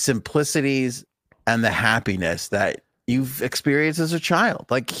the simplicities and the happiness that you've experienced as a child.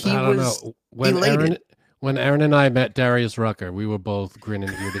 Like he was elated. When Aaron and I met Darius Rucker, we were both grinning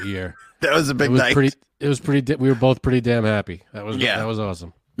ear to ear. That was a big night. It was pretty. We were both pretty damn happy. That was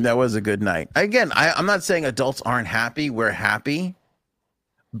awesome. That was a good night. Again, I'm not saying adults aren't happy. We're happy,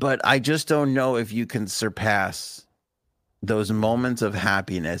 but I just don't know if you can surpass those moments of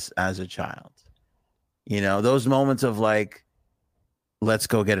happiness as a child. You know, those moments of like, let's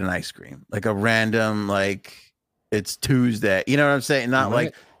go get an ice cream, like a random, like it's Tuesday. You know what I'm saying? Not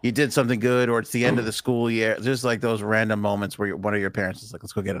like you did something good or it's the end of the school year. Just like those random moments where one of your parents is like,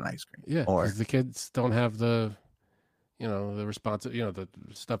 let's go get an ice cream. Yeah. Or the kids don't have the, the response, the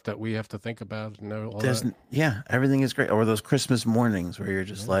stuff that we have to think about. Yeah. Everything is great. Or those Christmas mornings where you're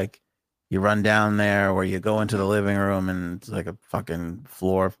just like, you run down there or you go into the living room and it's like a fucking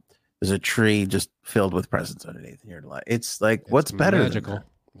floor. There's a tree just filled with presents underneath. You're like, it's like, what's better? Magical.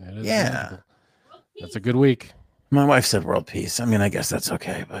 Magical. That's a good week. My wife said world peace. I mean, I guess that's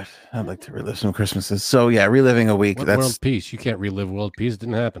okay, but I'd like to relive some Christmases. So yeah, reliving a week. That's world peace. You can't relive world peace. It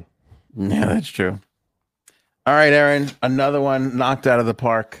didn't happen. Yeah, that's true. All right, Aaron, another one knocked out of the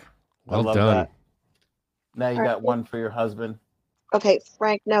park. Well done. That. Now you got one for your husband. Okay,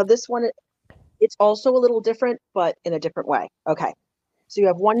 Frank. Now this one, it's also a little different, but in a different way. Okay. So you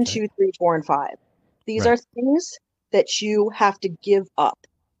have 1, 2, 3, 4, and 5. These are things that you have to give up.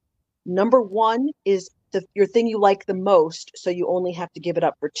 Number 1 is your thing you like the most, so you only have to give it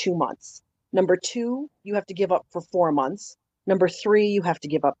up for 2 months. Number 2, you have to give up for 4 months. Number 3, you have to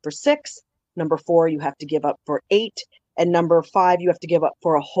give up for 6. Number 4, you have to give up for 8. And number 5, you have to give up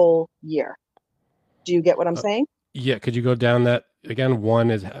for a whole year. Do you get what I'm saying? Yeah. Could you go down that again?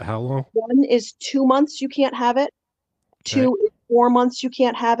 1 is how long? 1 is 2 months you can't have it. 2 is 4 months you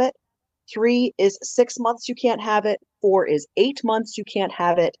can't have it. 3 is 6 months you can't have it. 4 is 8 months you can't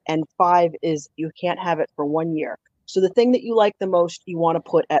have it. And 5 is you can't have it for 1 year. So the thing that you like the most, you want to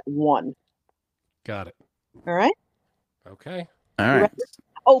put at 1. Got it. All right? Okay. All right.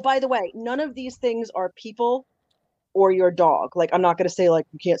 Oh, by the way, none of these things are people or your dog. Like, I'm not going to say, like,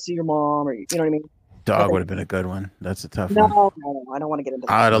 you can't see your mom or, you know what I mean? Dog would have been a good one. That's a tough one. No, I don't want to get into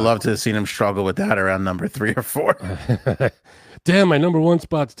that. I'd have loved to have seen him struggle with that around number 3 or 4. Damn, my number 1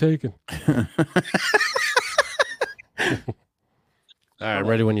 spot's taken. All right,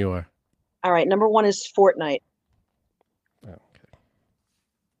 ready when you are. All right, number 1 is Fortnite. Okay.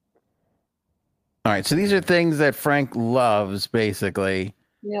 All right, so these are things that Frank loves, basically.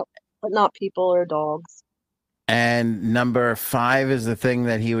 Yep, but not people or dogs. And number 5 is the thing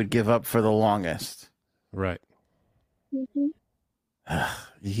that he would give up for the longest. Right. Mm-hmm.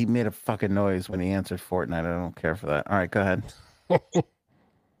 He made a fucking noise when he answered Fortnite. I don't care for that. All right, go ahead.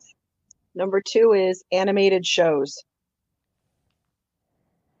 Number 2 is animated shows.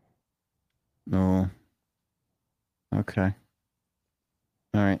 No. Okay.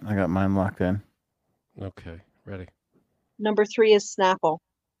 All right, I got mine locked in. Okay, ready. Number 3 is Snapple.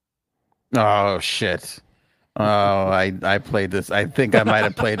 Oh, shit. Oh, I played this. I think I might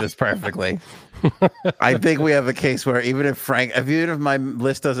have played this perfectly. I think we have a case where even if my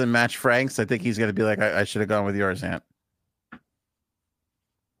list doesn't match Frank's, I think he's going to be like, I should have gone with yours, Aunt.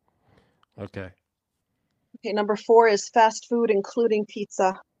 Okay. Okay, number 4 is fast food, including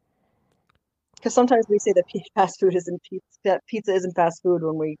pizza. Because sometimes we say that fast food isn't pizza. Pizza isn't fast food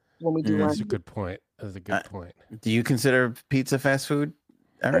when we do lunch. That's a good point. That's a good point. Do you consider pizza fast food,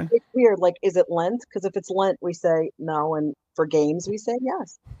 Aaron? It's weird. Like, is it Lent? Because if it's Lent, we say no, and for games, we say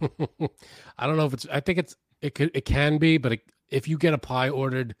yes. I don't know if it's. I think it can be, but if you get a pie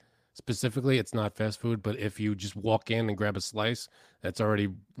ordered specifically, it's not fast food. But if you just walk in and grab a slice that's already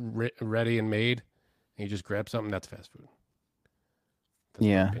ready and made, and you just grab something, that's fast food. That's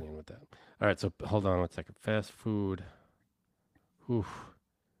my opinion with that. All right, so hold on 1 second. Fast food. Oof.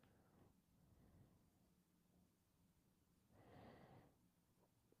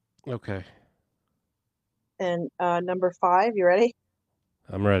 Okay. And number 5, you ready?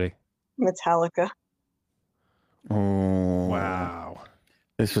 I'm ready. Metallica. Oh, wow.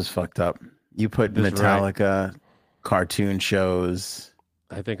 This was fucked up. You put Metallica, cartoon shows.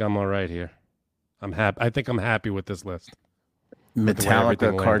 I think I'm all right here. I'm happy. I think I'm happy with this list.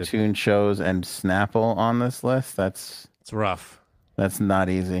 Metallica, cartoon shows, and Snapple on this list. It's rough. That's not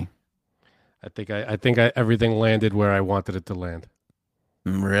easy. I think everything landed where I wanted it to land.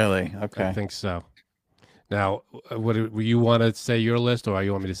 Really? Okay. I think so. Now, what you want to say your list, or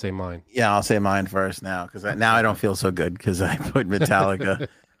you want me to say mine? Yeah, I'll say mine first now because now I don't feel so good because I put Metallica.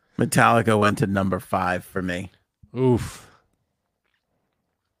 Metallica went to number 5 for me. Oof.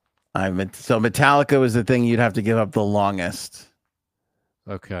 So Metallica was the thing you'd have to give up the longest.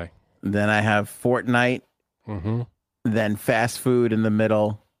 Okay. Then I have Fortnite. Mm-hmm. Then fast food in the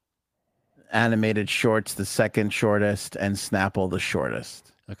middle. Animated shorts, the second shortest, and Snapple, the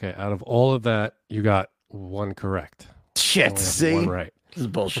shortest. Okay. Out of all of that, you got one correct. Shit. See? One right. This is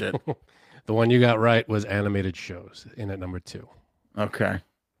bullshit. The one you got right was animated shows in at number 2. Okay.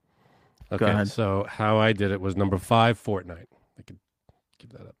 Okay. So how I did it was number 5, Fortnite. I could give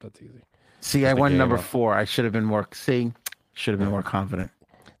that up. That's easy. See, I won number 4. I should have been more. Should have been more confident.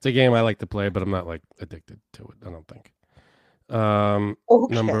 It's a game I like to play, but I'm not like addicted to it. I don't think.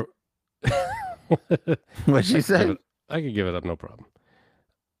 Okay. Number. What'd she say? I could give it up, no problem.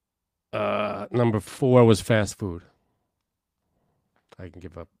 Number 4 was fast food. I can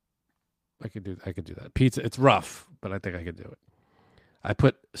give up. I could do that. Pizza. It's rough, but I think I could do it. I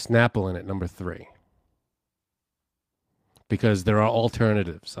put Snapple in at number 3 because there are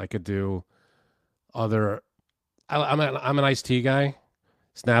alternatives. I could do other. I'm an iced tea guy.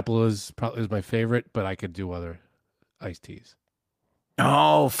 Snapple is my favorite, but I could do other iced teas.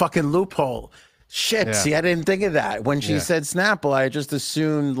 Oh, fucking loophole. Shit. Yeah. See, I didn't think of that. When she said Snapple, I just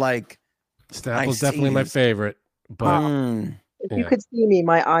assumed like Snapple's definitely my favorite. But if you could see me,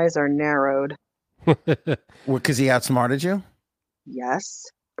 my eyes are narrowed. Because he outsmarted you? Yes.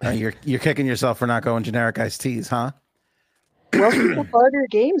 You're kicking yourself for not going generic iced teas, huh? Welcome to harder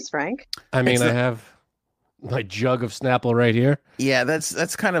games, Frank. I mean, I have my jug of Snapple right here. Yeah,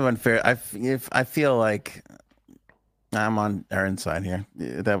 that's kind of unfair. I feel like I'm on Erin's side here.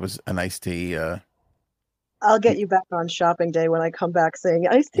 That was an iced tea. I'll get you back on shopping day when I come back saying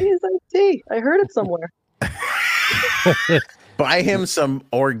iced tea is iced tea. I heard it somewhere. Buy him some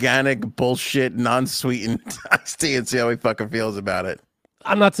organic bullshit, non-sweetened iced tea and see how he fucking feels about it.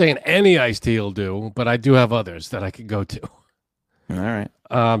 I'm not saying any iced tea will do, but I do have others that I could go to. All right.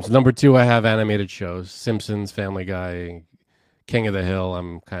 So number 2, I have animated shows: Simpsons, Family Guy, King of the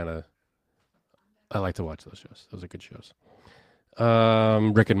Hill. I like to watch those shows. Those are good shows.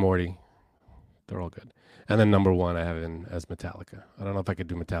 Rick and Morty, they're all good. And then number 1, I have in as Metallica. I don't know if I could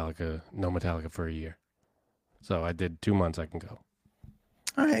do no Metallica for a year. So I did 2 months. I can go.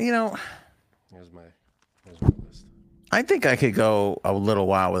 All right, here's my list. I think I could go a little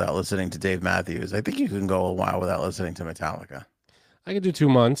while without listening to Dave Matthews. I think you can go a while without listening to Metallica. I could do 2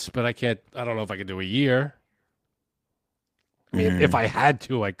 months, but I can't. I don't know if I could do a year. I mean, if I had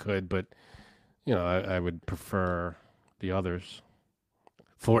to, I could, but I would prefer the others.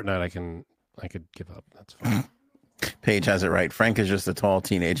 Fortnite, I could give up. That's fine. Paige has it right. Frank is just a tall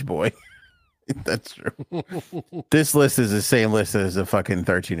teenage boy. That's true. This list is the same list as a fucking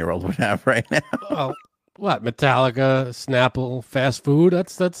 13-year-old would have right now. Well, what? Metallica, Snapple, fast food?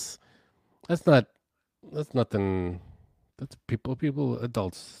 That's nothing. That's people,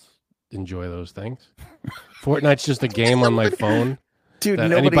 adults enjoy those things. Fortnite's just a game on my phone. Dude,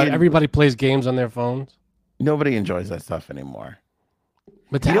 everybody plays games on their phones. Nobody enjoys that stuff anymore.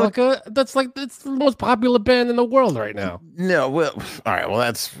 Metallica, it's the most popular band in the world right now. No, well, all right. Well,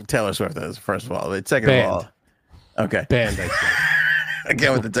 that's Taylor Swift. Is first of all, but second of all, okay, band. I say.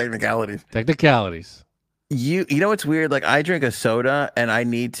 Again with the technicalities. Technicalities. You know what's weird? Like I drink a soda and I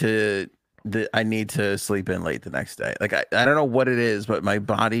need to sleep in late the next day. Like I don't know what it is, but my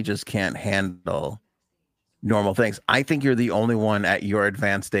body just can't handle normal things. I think you're the only one at your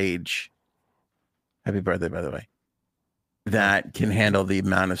advanced age. Happy birthday, by the way. That can handle the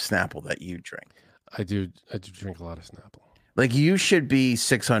amount of Snapple that you drink. I do drink a lot of Snapple. Like you should be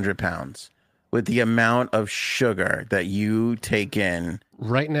 600 pounds with the amount of sugar that you take in.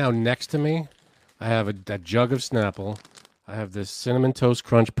 Right now, next to me, I have a jug of Snapple. I have this Cinnamon Toast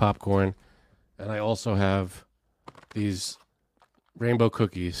Crunch popcorn, and I also have these rainbow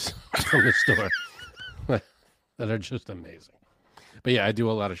cookies from the store that are just amazing. But yeah, I do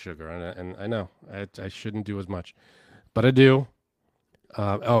a lot of sugar, and I know I shouldn't do as much. But I do.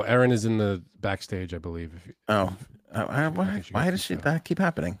 Erin is in the backstage, I believe. Why does that keep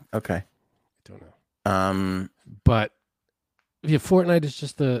happening? Okay. I don't know. But yeah, Fortnite is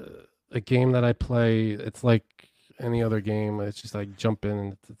just a game that I play. It's like any other game. It's just like jump in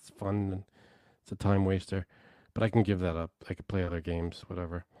and it's fun and it's a time waster. But I can give that up. I could play other games,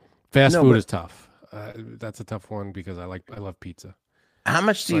 whatever. Fast food is tough. That's a tough one because I love pizza. How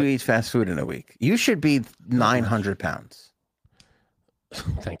much do you eat fast food in a week? You should be 900 pounds.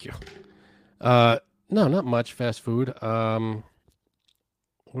 Thank you. No, not much fast food.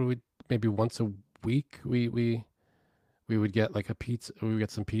 Maybe once a week we would get like a pizza. We would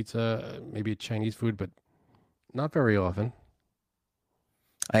get some pizza, maybe Chinese food, but not very often.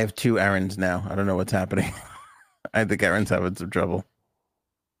 I have 2 errands now. I don't know what's happening. I think Erin's having some trouble.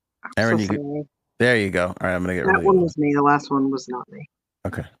 Erin, there you go. All right, I'm gonna get that one was me. The last one was not me.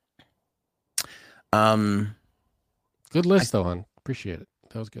 Okay. Good list though, hon. Appreciate it.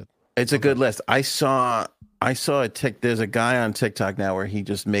 That was good. It's a good list. I saw a there's a guy on TikTok now where he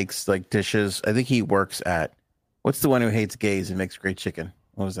just makes like dishes. I think he works at what's the one who hates gays and makes great chicken?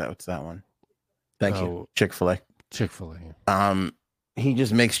 What was that? What's that one? Thank you. Chick-fil-A. Chick-fil-A. Yeah. He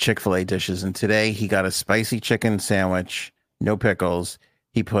just makes Chick-fil-A dishes, and today he got a spicy chicken sandwich, no pickles.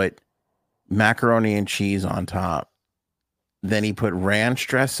 He put macaroni and cheese on top. Then he put ranch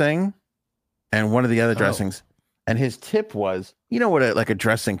dressing and one of the other dressings. And his tip was, you know what a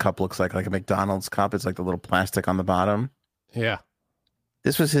dressing cup looks like a McDonald's cup? It's like the little plastic on the bottom. Yeah.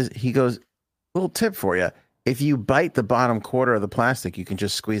 This was he goes, little tip for you. If you bite the bottom quarter of the plastic, you can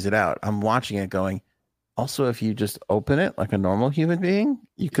just squeeze it out. I'm watching it going, also, if you just open it like a normal human being,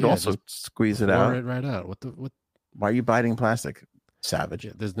 you could also squeeze it out. Pour it right out. What? Why are you biting plastic? Savage.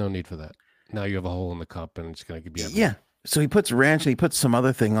 Yeah, there's no need for that. Now you have a hole in the cup and it's going to be... Yeah. So he puts ranch and he puts some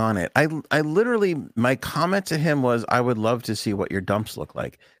other thing on it. I literally, my comment to him was, I would love to see what your dumps look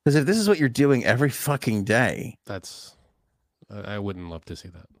like. Because if this is what you're doing every fucking day. I wouldn't love to see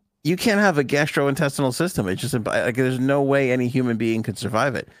that. You can't have a gastrointestinal system. It's just like, there's no way any human being could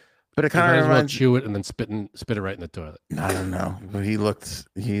survive it. But it kind of reminds chew it and then spit it right in the toilet. I don't know. But he looked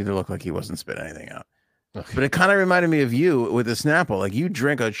like he wasn't spitting anything out. Okay. But it kind of reminded me of you with the Snapple. Like you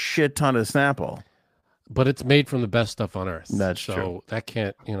drink a shit ton of Snapple. But it's made from the best stuff on earth. That's true. So that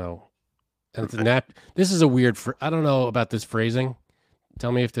can't, and it's this is a weird, I don't know about this phrasing.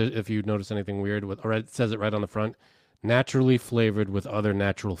 Tell me if you notice anything weird with, or it says it right on the front, naturally flavored with other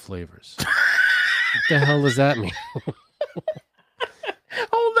natural flavors. What the hell does that mean?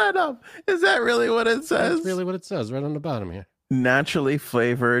 Hold that up. Is that really what it says? That's really what it says right on the bottom here. Naturally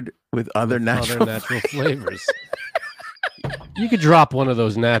flavored with other natural flavors. You could drop one of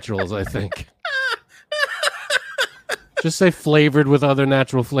those naturals, I think. Just say flavored with other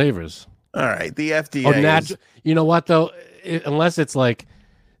natural flavors. All right. The FDA. You know what, though? Unless it's like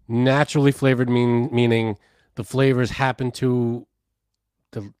naturally flavored, meaning the flavors happen to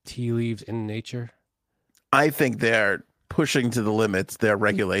the tea leaves in nature. I think they're pushing to the limits their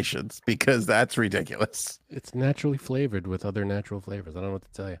regulations because that's ridiculous. It's naturally flavored with other natural flavors. I don't know what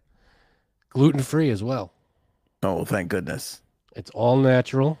to tell you. Gluten-free as well. Oh, thank goodness. It's all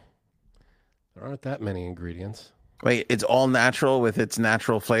natural. There aren't that many ingredients. Wait, it's all natural with its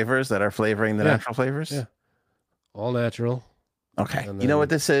natural flavors that are flavoring the natural flavors? Yeah. All natural. Okay. You know what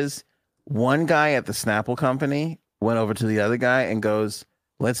this is? One guy at the Snapple company went over to the other guy and goes,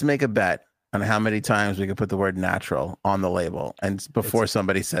 let's make a bet on how many times we can put the word natural on the label and before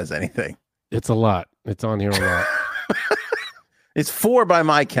somebody says anything. It's a lot. It's on here a lot. It's 4 by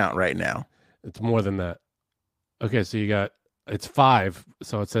my count right now. It's more than that. Okay, so it's 5.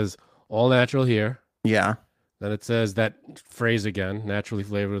 So it says all natural here. Yeah. Then it says that phrase again, naturally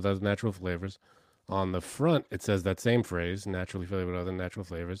flavored with other natural flavors. On the front, it says that same phrase, naturally flavored with other natural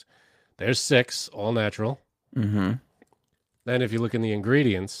flavors. There's 6, all natural. Mm-hmm. Then if you look in the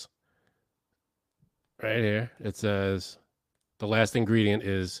ingredients, right here, it says the last ingredient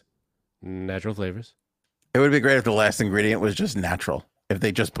is natural flavors. It would be great if the last ingredient was just natural. If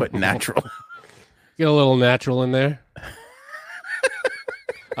they just put natural. Get a little natural in there.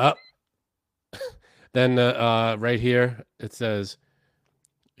 Then right here, it says,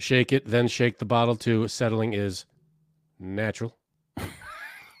 shake it, then shake the bottle to settling is natural. All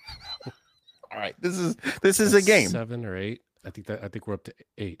right. This is a game. 7 or 8. I think we're up to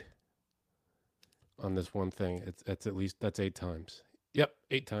 8 on this one thing. It's at least, that's 8 times. Yep,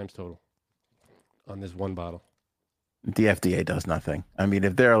 8 times total on this one bottle. The FDA does nothing. I mean,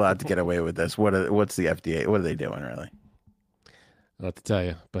 if they're allowed to get away with this, what's the FDA? What are they doing, really? I don't have to tell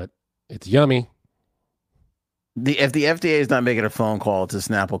you, but it's yummy. If the FDA is not making a phone call to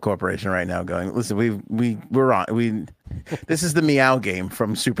Snapple Corporation right now, going, listen, we're on. This is the meow game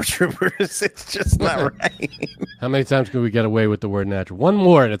from Super Troopers. It's just not right. How many times can we get away with the word natural? One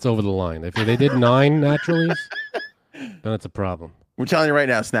more, and it's over the line. If they did 9 naturalies, then it's a problem. We're telling you right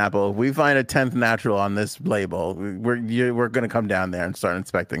now, Snapple, if we find a 10th natural on this label, we're going to come down there and start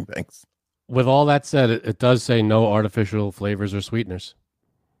inspecting things. With all that said, it does say no artificial flavors or sweeteners.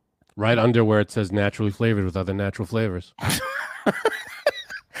 Right under where it says naturally flavored with other natural flavors.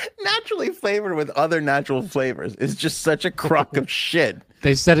 Naturally flavored with other natural flavors is just such a crock of shit.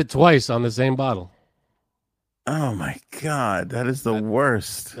 They said it twice on the same bottle. Oh my God, that is the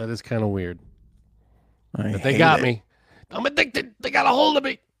worst. That is kind of weird. But they got me. I'm addicted. They got a hold of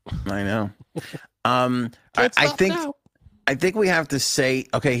me. I know. I think we have to say,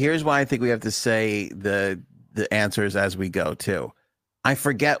 okay, here's why I think we have to say the answers as we go too. I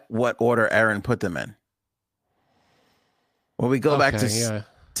forget what order Aaron put them in. When we go back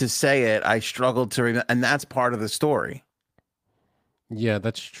to say it, I struggled to remember, and that's part of the story. Yeah,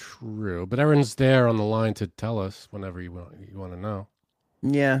 that's true. But Erin's there on the line to tell us whenever you want to know.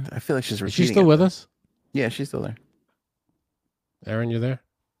 Yeah, I feel like she's repeating. Is she still with us? Yeah, she's still there. Erin, you there?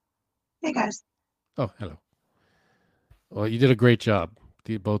 Hey, guys. Oh, hello. Well, you did a great job.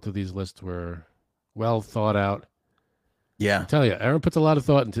 Both of these lists were well thought out. Yeah. I tell you, Erin puts a lot of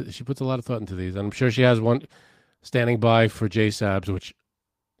thought into these. And I'm sure she has one standing by for J-Sabs, which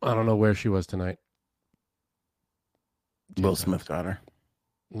I don't know where she was tonight. Will Smith got her.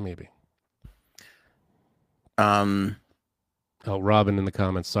 Maybe. Oh, Robin in the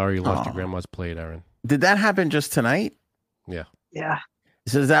comments. Sorry you lost your grandma's plate, Erin. Did that happen just tonight? Yeah. Yeah.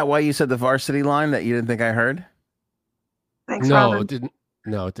 So is that why you said the varsity line that you didn't think I heard? Thanks, no, Robin. it didn't.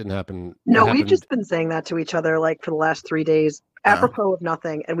 No, it didn't happen. No, we've just been saying that to each other like for the last 3 days, apropos of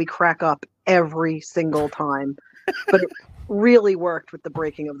nothing, and we crack up every single time. But it really worked with the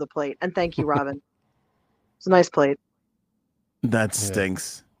breaking of the plate. And thank you, Robin. It's a nice plate. That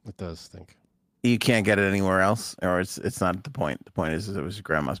stinks. It does stink. You can't get it anywhere else, or it's not the point. The point is it was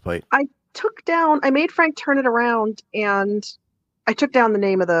grandma's plate. I made Frank turn it around, and I took down the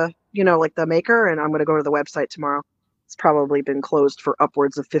name of the, like the maker, and I'm going to go to the website tomorrow. It's probably been closed for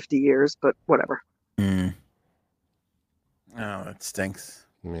upwards of 50 years, but whatever. Oh, that stinks.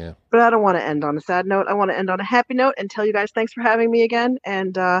 Yeah. But I don't want to end on a sad note. I want to end on a happy note and tell you guys thanks for having me again,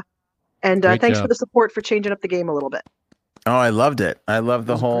 and thanks for the support for changing up the game a little bit. Oh, I loved it. I love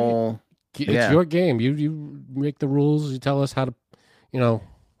the whole. Great. It's your game. You make the rules. You tell us how to,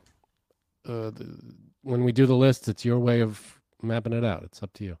 when we do the list, it's your way of mapping it out. It's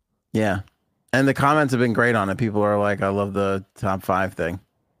up to you. Yeah. And the comments have been great on it. People are like, I love the top 5 thing.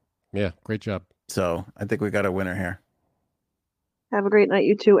 Yeah. Great job. So I think we got a winner here. Have a great night,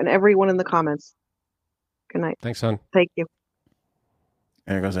 you two, and everyone in the comments. Good night. Thanks, hon. Thank you.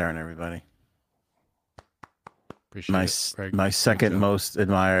 There goes Aaron, everybody. Appreciate my second most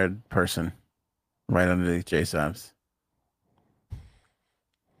admired person, right underneath J-Sabs.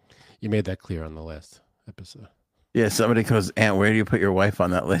 You made that clear on the last episode. Yeah, somebody goes, Aunt, where do you put your wife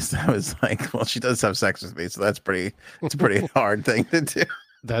on that list? I was like, well, she does have sex with me, so it's a pretty hard thing to do.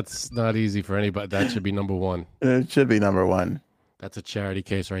 That's not easy for anybody. That should be number 1. It should be number 1. That's a charity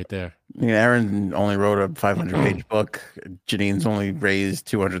case right there. Aaron only wrote a 500-page book. Janine's only raised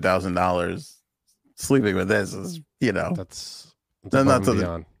 $200,000. Sleeping with this is, that's not something.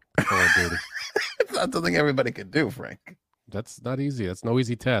 Beyond. It's not something everybody could do, Frank. That's not easy. That's no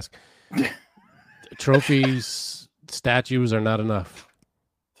easy task. Trophies, statues are not enough.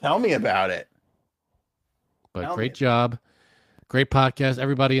 Tell me about it. But great job. Great podcast.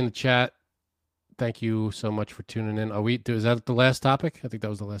 Everybody in the chat, thank you so much for tuning in. Is that the last topic? I think that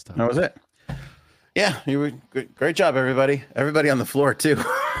was the last topic. That was it. Yeah, you were good. Great job, everybody. Everybody on the floor, too.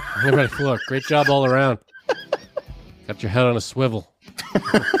 Everybody floor. Great job all around. Got your head on a swivel.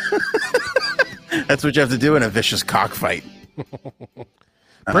 That's what you have to do in a vicious cockfight.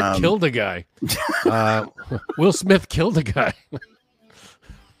 Britt killed a guy. Will Smith killed a guy.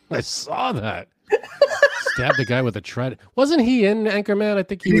 I saw that. Stabbed a guy with a trident. Wasn't he in Anchorman? I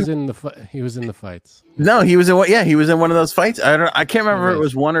think he was in the he was in the fights. No, he was in he was in one of those fights. I can't remember if it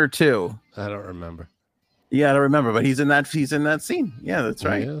was 1 or 2. I don't remember. Yeah, I don't remember, but he's in that scene. Yeah, that's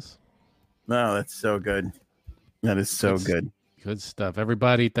right. Yes. No, that's so good. That is so good. Good stuff.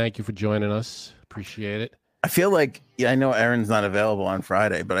 Everybody, thank you for joining us. Appreciate it. I feel like, I know Erin's not available on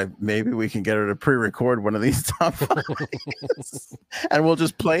Friday, but maybe we can get her to pre-record one of these top 5 and we'll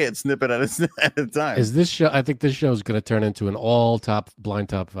just play it, snippet at a time. Is this show? I think this show is going to turn into an all blind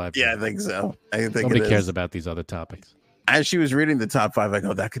top 5. Yeah, I think so. I think nobody cares about these other topics. As she was reading the top 5, I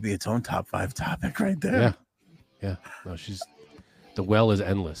go, that could be its own top 5 topic right there. Yeah. No, the well is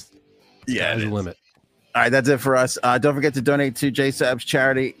endless. Yeah, there's a limit. All right, that's it for us. Don't forget to donate to J-Sab's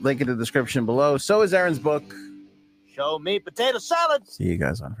charity. Link in the description below. So is Aaron's book. Show me potato salad. See you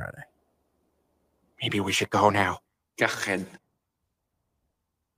guys on Friday. Maybe we should go now. Go ahead.